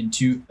being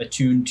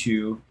attuned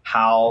to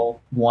how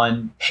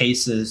one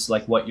paces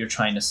like what you're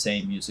trying to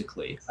say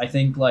musically. I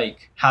think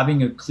like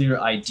having a clear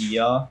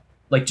idea,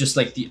 like just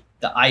like the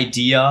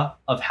idea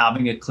of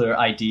having a clear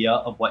idea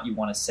of what you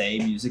want to say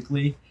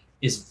musically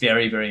is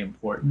very, very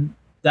important.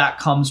 That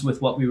comes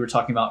with what we were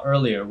talking about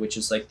earlier, which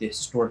is like the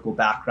historical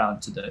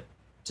background to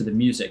the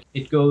music.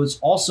 It goes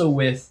also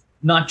with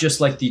not just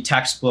like the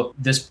textbook,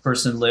 this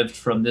person lived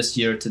from this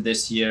year to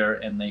this year,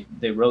 and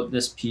they wrote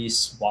this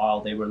piece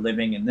while they were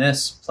living in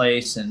this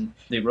place, and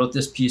they wrote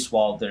this piece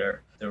while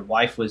their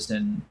wife was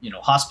in, you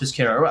know, hospice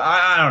care. Or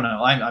I don't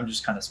know. I'm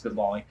just kind of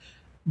spitballing.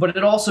 But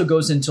it also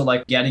goes into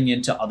like getting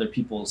into other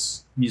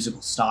people's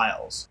musical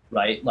styles,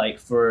 right? Like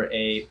for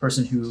a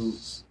person who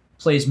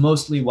plays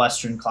mostly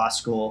Western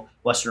classical,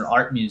 Western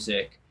art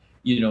music,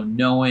 you know,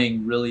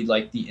 knowing really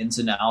like the ins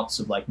and outs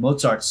of like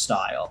Mozart's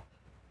style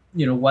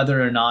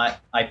whether or not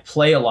I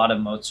play a lot of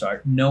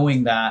Mozart,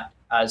 knowing that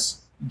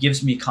as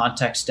gives me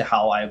context to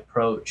how I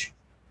approach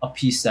a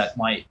piece that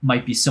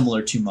might be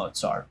similar to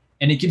Mozart.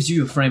 And it gives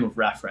you a frame of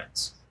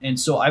reference. And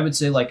so I would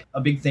say like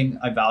a big thing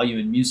I value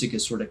in music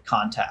is sort of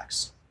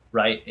context,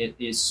 right? It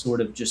is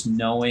sort of just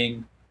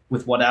knowing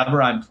with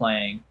whatever I'm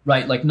playing,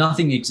 right? Like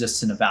nothing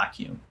exists in a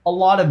vacuum. A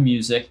lot of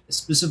music,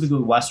 specifically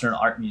Western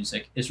art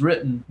music, is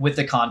written with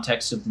the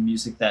context of the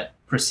music that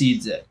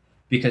precedes it,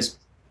 because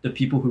the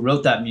people who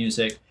wrote that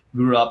music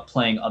grew up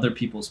playing other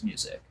people's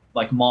music.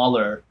 Like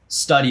Mahler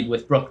studied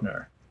with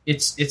Bruckner.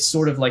 It's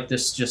sort of like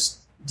this just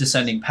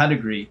descending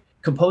pedigree.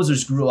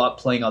 Composers grew up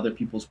playing other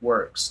people's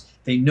works.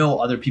 They know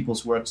other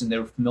people's works and they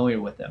were familiar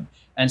with them.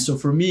 And so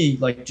for me,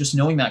 like just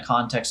knowing that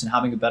context and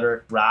having a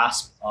better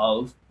grasp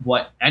of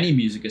what any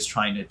music is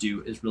trying to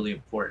do is really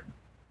important.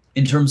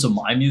 In terms of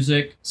my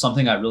music,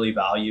 something I really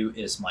value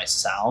is my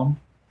sound.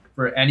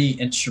 For any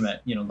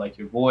instrument, like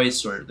your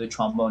voice or the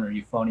trombone or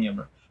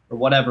euphonium or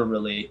whatever,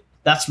 really,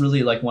 that's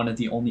really like one of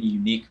the only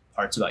unique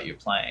parts about your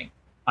playing.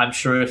 I'm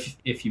sure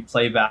if you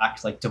play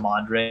back like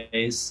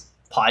Demandre's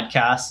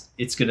podcast,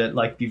 it's gonna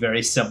like be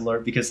very similar,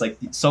 because like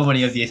so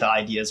many of these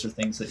ideas are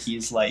things that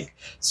he's like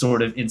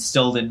sort of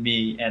instilled in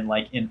me and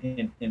like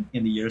in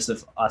the years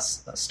of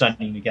us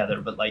studying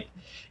together. But like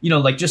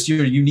like just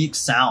your unique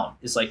sound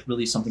is like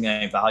really something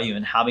I value,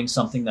 and having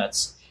something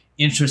that's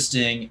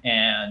interesting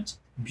and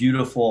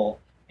beautiful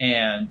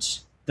and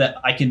that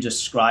I can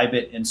describe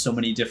it in so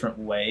many different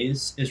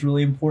ways is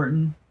really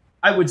important.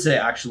 I would say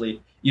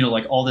actually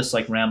like all this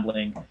like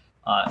rambling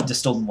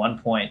distilled in one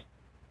point,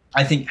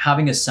 I think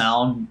having a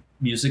sound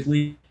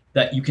musically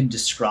that you can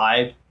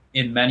describe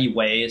in many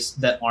ways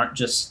that aren't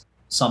just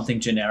something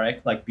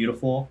generic, like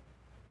beautiful,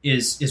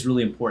 is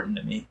really important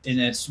to me. And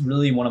it's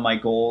really one of my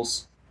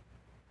goals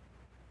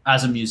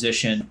as a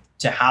musician,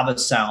 to have a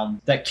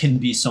sound that can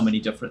be so many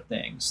different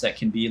things, that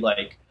can be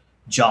like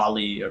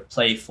jolly or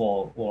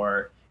playful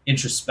or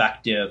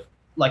introspective.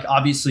 Like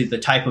obviously the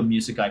type of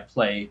music I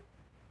play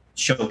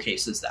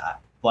showcases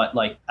that. But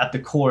like at the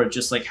core,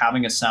 just like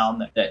having a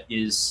sound that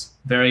is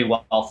very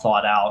well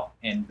thought out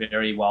and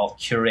very well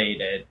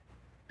curated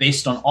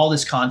based on all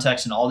this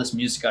context and all this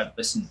music I've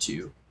listened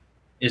to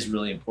is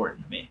really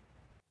important to me.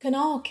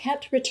 Kunal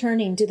kept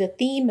returning to the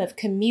theme of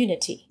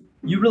community.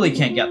 You really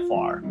can't get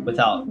far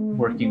without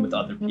working with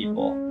other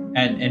people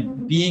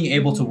and being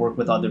able to work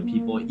with other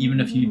people, even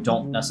if you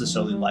don't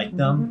necessarily like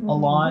them a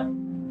lot.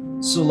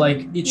 So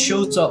like it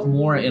shows up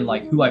more in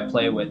like who I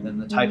play with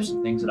and the types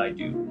of things that I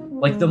do.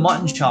 Like the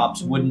Mutton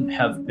Chops wouldn't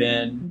have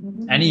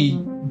been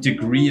any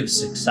degree of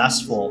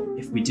successful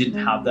if we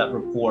didn't have that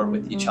rapport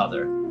with each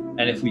other,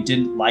 and if we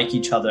didn't like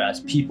each other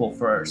as people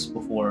first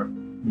before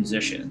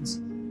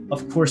musicians.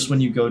 Of course, when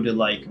you go to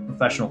like a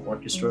professional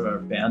orchestra or a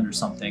band or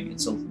something,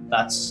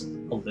 that's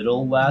a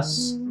little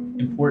less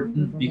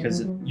important,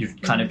 because you're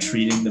kind of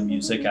treating the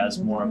music as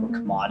more of a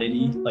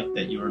commodity, like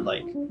that you're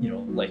like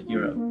like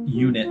you're a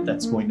unit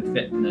that's going to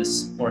fit in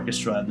this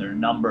orchestra and there are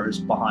numbers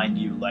behind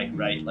you, like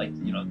right, like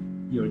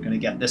you're going to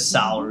get this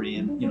salary,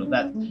 and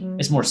that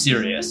is more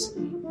serious.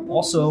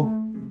 Also,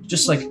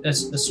 just like a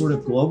sort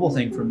of global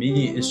thing for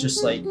me is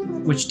just like,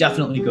 which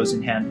definitely goes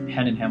hand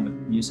in hand with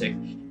music,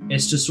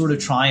 is to sort of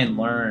try and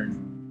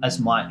learn as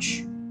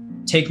much,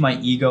 take my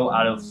ego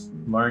out of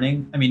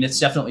learning. I mean, it's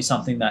definitely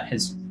something that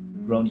has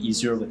grown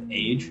easier with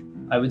age,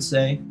 I would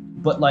say,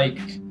 but like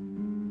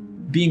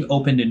being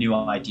open to new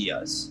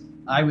ideas.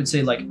 I would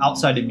say like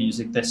outside of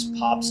music, this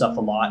pops up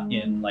a lot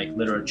in like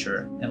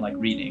literature and like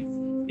reading.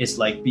 It's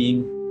like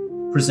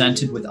being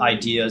presented with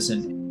ideas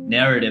and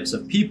narratives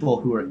of people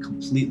who are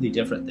completely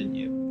different than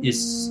you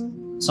is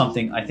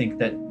something I think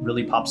that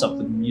really pops up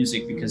with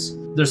music, because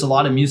there's a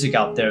lot of music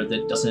out there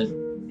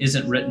that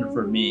isn't written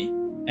for me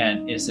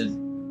and isn't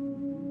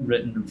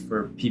written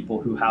for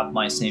people who have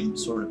my same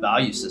sort of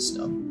value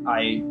system.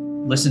 I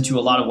listen to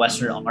a lot of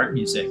Western art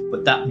music,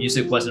 but that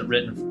music wasn't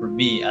written for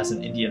me as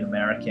an Indian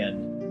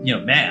American,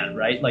 man,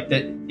 right? Like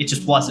that, it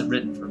just wasn't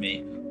written for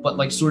me. But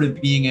like sort of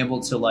being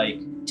able to like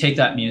take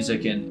that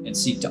music and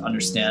seek to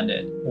understand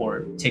it,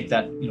 or take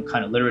that,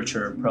 kind of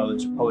literature,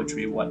 prose,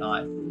 poetry,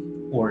 whatnot,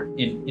 or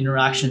in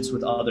interactions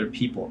with other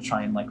people,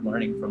 try and like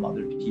learning from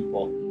other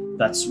people.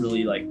 That's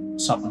really like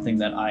something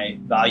that I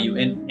value.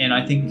 And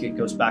I think it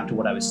goes back to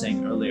what I was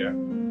saying earlier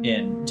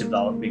in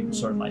developing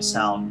sort of my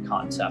sound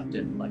concept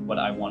and like what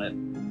I want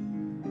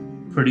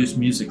to produce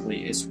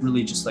musically. Is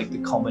really just like the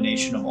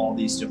culmination of all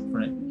these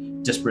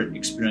different disparate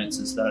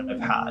experiences that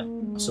I've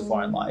had so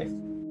far in life.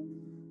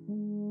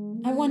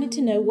 I wanted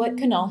to know what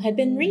Kunal had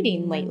been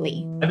reading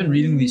lately. I've been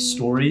reading these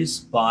stories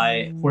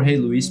by Jorge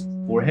Luis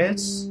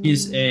Borges.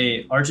 He's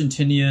a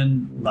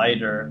Argentinian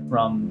writer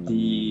from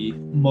the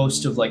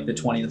most of like the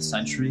 20th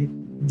century.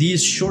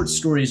 These short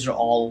stories are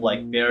all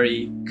like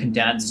very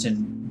condensed,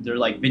 and they're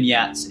like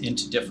vignettes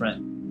into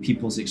different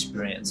people's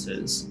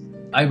experiences.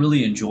 I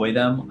really enjoy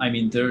them. I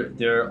mean,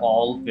 they're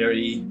all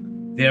very,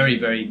 very,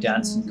 very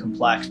dense and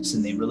complex,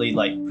 and they really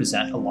like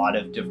present a lot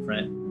of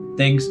different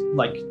things,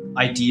 like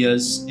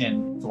ideas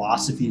and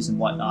philosophies and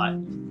whatnot.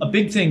 A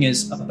big thing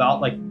is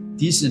about like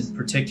these in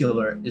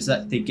particular is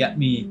that they get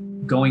me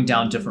going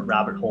down different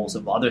rabbit holes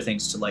of other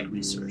things to like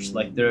research.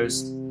 Like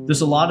there's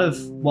a lot of,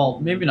 well,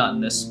 maybe not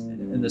in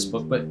this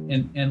book, but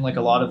in like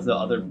a lot of the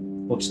other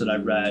books that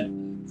I've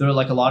read, there are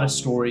like a lot of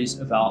stories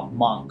about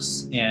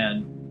monks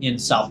and in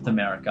South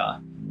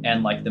America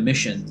and like the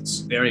missions,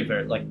 very,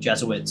 very like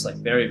Jesuits, like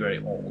very, very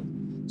old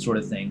sort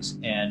of things,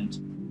 and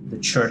the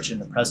church and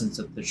the presence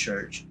of the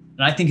church.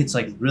 And I think it's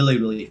like really,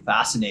 really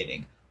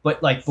fascinating.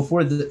 But like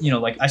before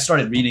like I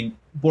started reading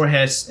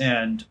Borges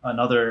and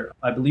another,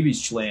 I believe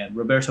he's Chilean,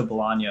 Roberto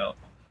Bolaño,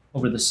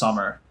 over the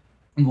summer.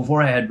 And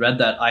before I had read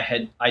that,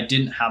 I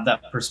didn't have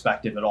that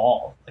perspective at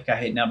all. Like I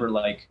had never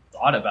like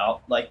thought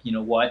about like,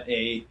 what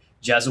a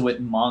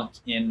Jesuit monk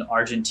in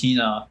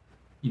Argentina,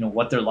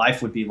 what their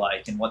life would be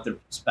like and what their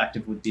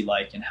perspective would be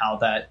like and how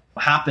that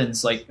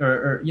happens, like,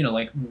 or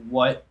like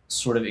what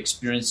sort of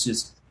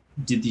experiences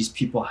did these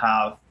people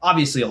have?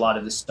 Obviously, a lot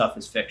of this stuff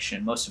is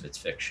fiction. Most of it's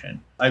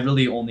fiction. I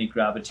really only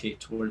gravitate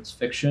towards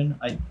fiction.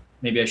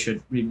 Maybe I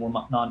should read more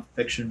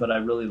nonfiction, but I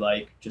really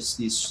like just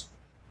these.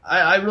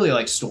 I really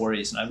like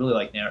stories and I really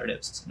like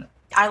narratives.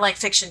 I like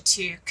fiction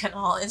too,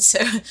 Kunal, and so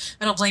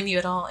I don't blame you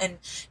at all. And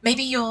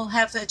maybe you'll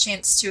have a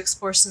chance to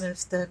explore some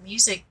of the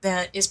music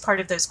that is part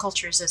of those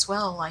cultures as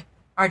well, like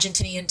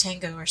Argentinian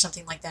tango or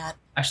something like that.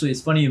 Actually,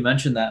 it's funny you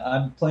mentioned that.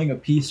 I'm playing a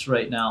piece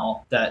right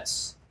now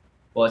that's,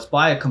 well, it's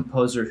by a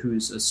composer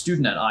who's a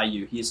student at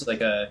IU. He's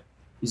a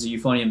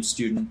euphonium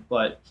student,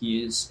 but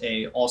he is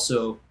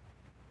also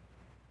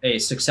a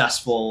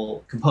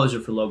successful composer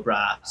for low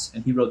brass.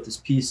 And he wrote this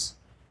piece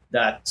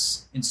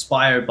that's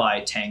inspired by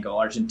tango,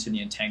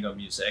 Argentinian tango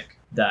music,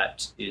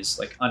 that is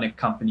like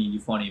unaccompanied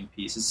euphonium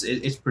piece.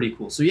 It's pretty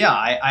cool. So yeah,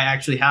 I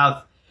actually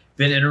have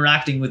been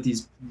interacting with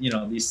these,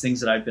 these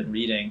things that I've been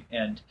reading.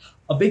 And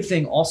a big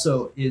thing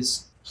also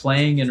is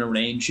playing and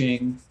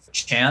arranging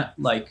chant,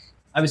 like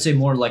I would say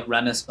more like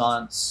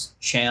Renaissance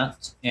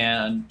chant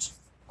and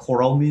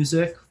choral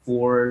music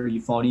for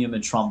euphonium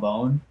and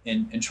trombone,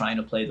 and trying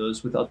to play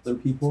those with other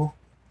people.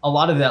 A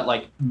lot of that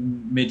like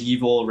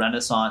medieval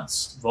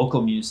Renaissance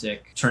vocal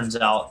music turns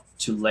out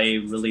to lay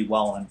really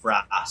well on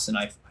brass, and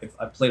I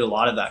played a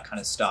lot of that kind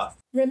of stuff.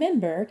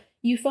 Remember,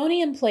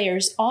 euphonium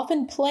players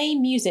often play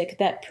music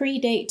that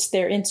predates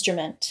their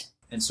instrument.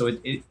 And so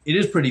it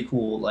is pretty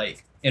cool,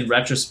 like in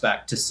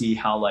retrospect, to see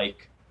how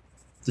like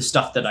the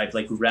stuff that I've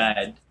like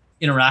read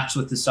interacts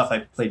with the stuff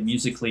I've played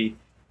musically,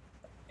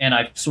 and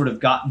I've sort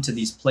of gotten to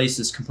these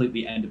places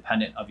completely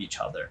independent of each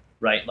other,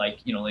 right? Like,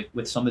 like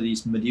with some of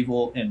these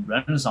medieval and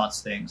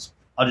Renaissance things,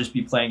 I'll just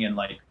be playing in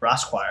like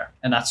brass choir,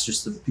 and that's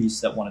just the piece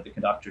that one of the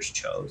conductors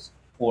chose.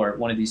 Or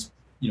one of these,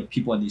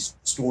 people in these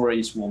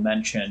stories will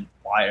mention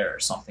choir or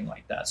something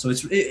like that. So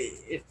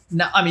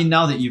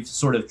now that you've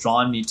sort of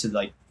drawn me to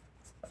like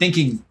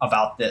thinking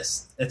about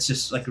this, it's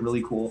just like a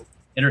really cool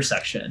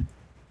intersection.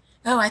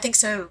 Oh, I think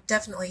so,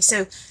 definitely.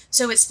 So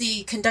it's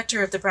the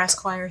conductor of the brass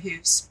choir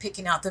who's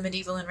picking out the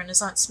medieval and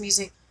Renaissance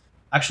music.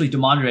 Actually,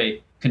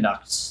 Demandre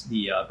conducts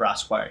the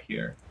brass choir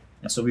here,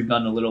 and so we've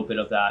done a little bit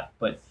of that.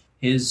 But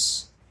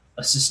his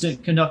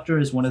assistant conductor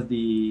is one of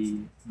the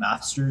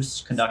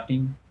master's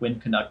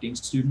wind conducting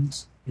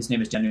students. His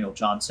name is Daniel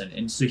Johnson,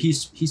 and so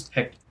he's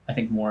picked, I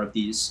think, more of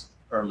these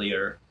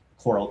earlier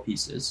choral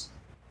pieces.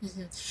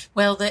 Mm-hmm.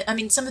 Well,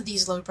 some of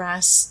these low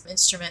brass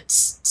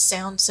instruments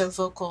sound so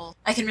vocal.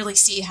 I can really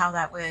see how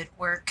that would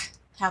work,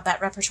 how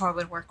that repertoire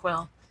would work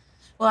well.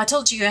 Well, I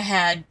told you I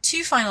had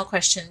 2 final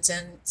questions,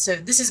 and so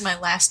this is my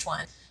last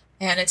one,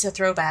 and it's a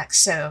throwback.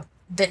 So,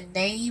 the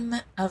name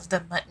of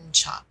the mutton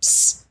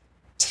chops.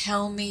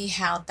 Tell me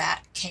how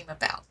that came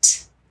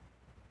about.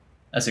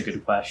 That's a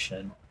good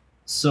question.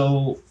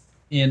 So,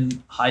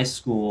 in high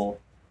school,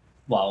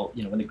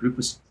 when the group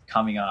was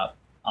coming up,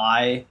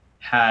 I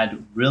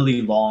had really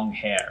long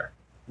hair,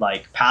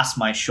 like past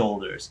my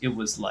shoulders. It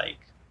was like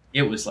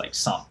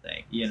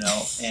something,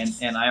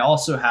 and I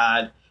also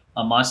had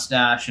a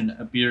mustache and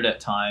a beard at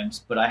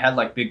times, but I had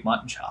like big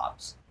mutton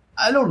chops.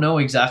 I don't know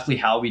exactly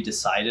how we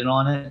decided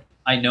on it.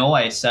 I know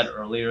I said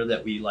earlier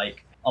that we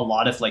like a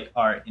lot of like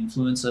our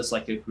influences,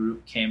 like a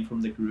group, came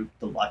from the group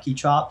The Lucky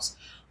Chops.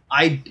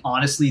 I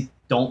honestly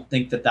don't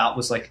think that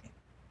was like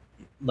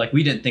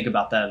we didn't think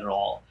about that at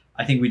all.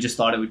 I think we just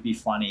thought it would be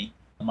funny.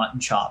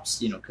 Mutton chops,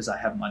 because I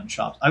have mutton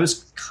chops. I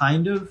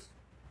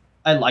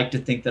like to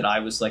think that I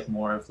was like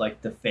more of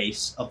like the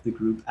face of the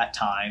group at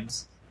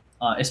times,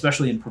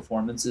 especially in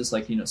performances,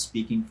 like,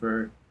 speaking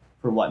for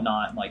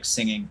whatnot, and like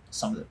singing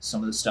some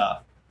of the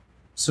stuff.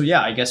 So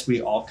yeah, I guess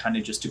we all kind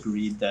of just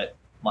agreed that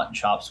mutton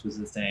chops was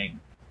the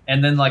thing.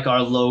 And then like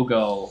our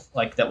logo,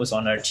 like that was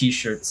on our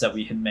t-shirts that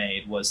we had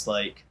made, was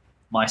like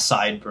my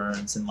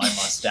sideburns and my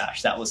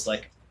mustache. That was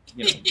like,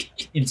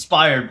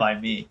 inspired by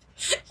me.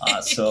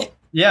 So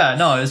yeah,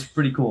 no, it was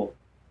pretty cool.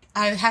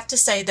 I have to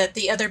say that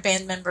the other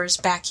band members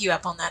back you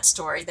up on that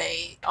story.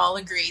 They all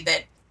agree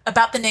that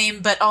about the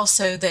name, but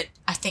also that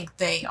I think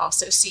they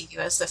also see you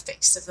as the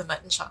face of the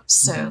mutton chops.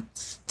 So I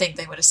think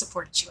they would have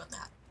supported you on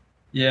that.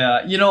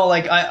 Yeah,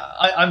 like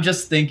I'm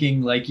just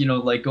thinking, like,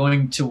 like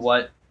going to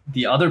what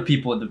the other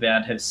people in the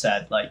band have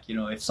said, like, you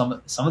know, if some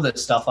of the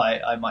stuff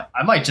I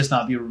might just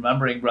not be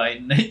remembering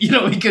right, and you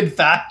know, we could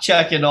fact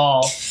check it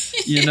all,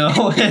 you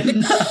know.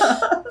 And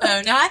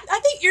oh no, I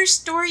think your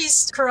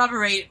stories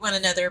corroborate one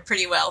another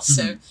pretty well,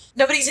 so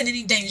nobody's in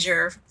any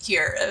danger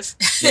here of.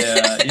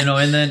 Yeah, you know,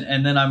 and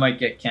then I might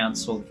get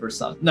canceled for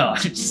something. No,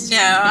 I'm just no,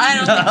 I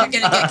don't think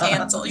you're gonna get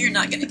canceled. You're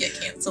not gonna get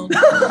canceled.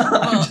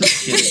 Well.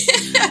 Just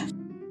kidding.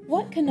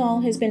 What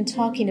Kunal has been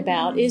talking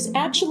about is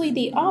actually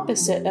the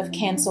opposite of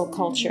cancel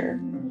culture.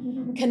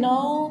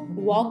 Kunal,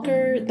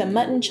 Walker, the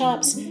Mutton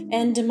Chops,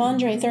 and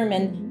Demondre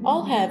Thurman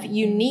all have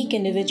unique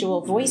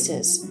individual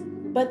voices,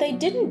 but they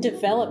didn't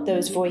develop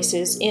those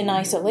voices in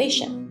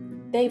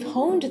isolation. They've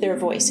honed their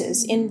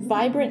voices in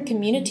vibrant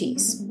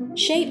communities,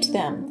 shaped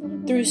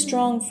them through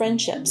strong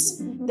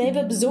friendships. They've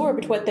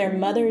absorbed what their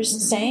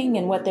mothers sang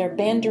and what their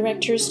band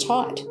directors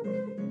taught.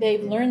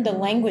 They've learned the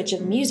language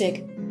of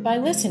music by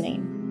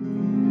listening.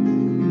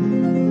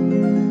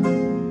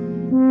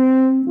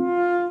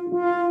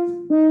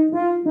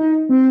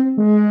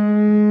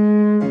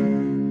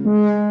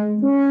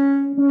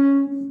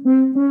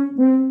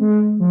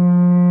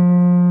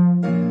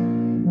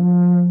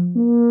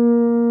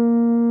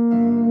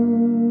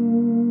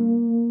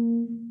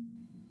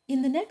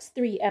 In the next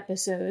 3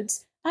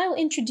 episodes, I'll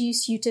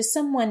introduce you to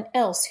someone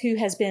else who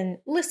has been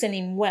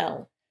listening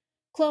well.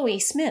 Chloe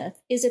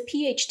Smith is a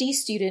PhD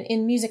student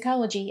in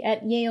musicology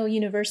at Yale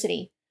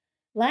University.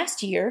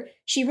 Last year,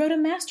 she wrote a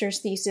master's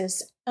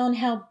thesis on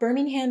how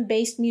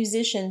Birmingham-based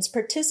musicians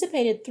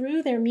participated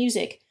through their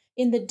music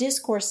in the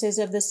discourses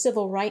of the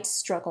civil rights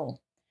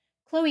struggle.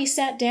 Chloe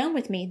sat down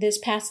with me this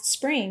past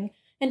spring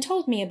and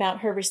told me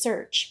about her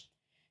research.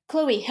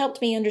 Chloe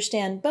helped me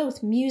understand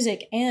both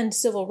music and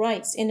civil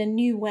rights in a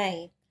new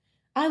way.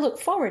 I look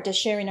forward to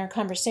sharing our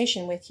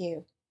conversation with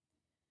you.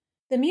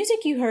 The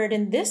music you heard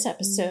in this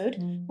episode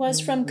was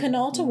from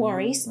Kunal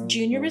Tewari's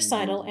junior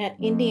recital at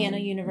Indiana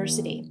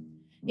University.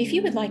 If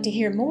you would like to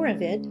hear more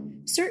of it,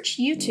 search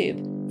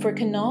YouTube for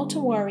Kunal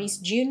Tewari's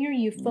Junior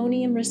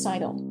Euphonium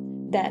Recital.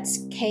 That's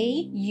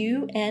KUNALTIWARI.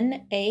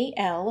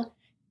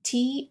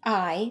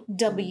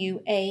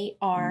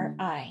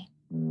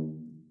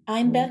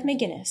 I'm Beth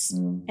McGinnis,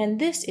 and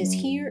this is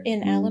Here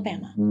in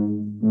Alabama.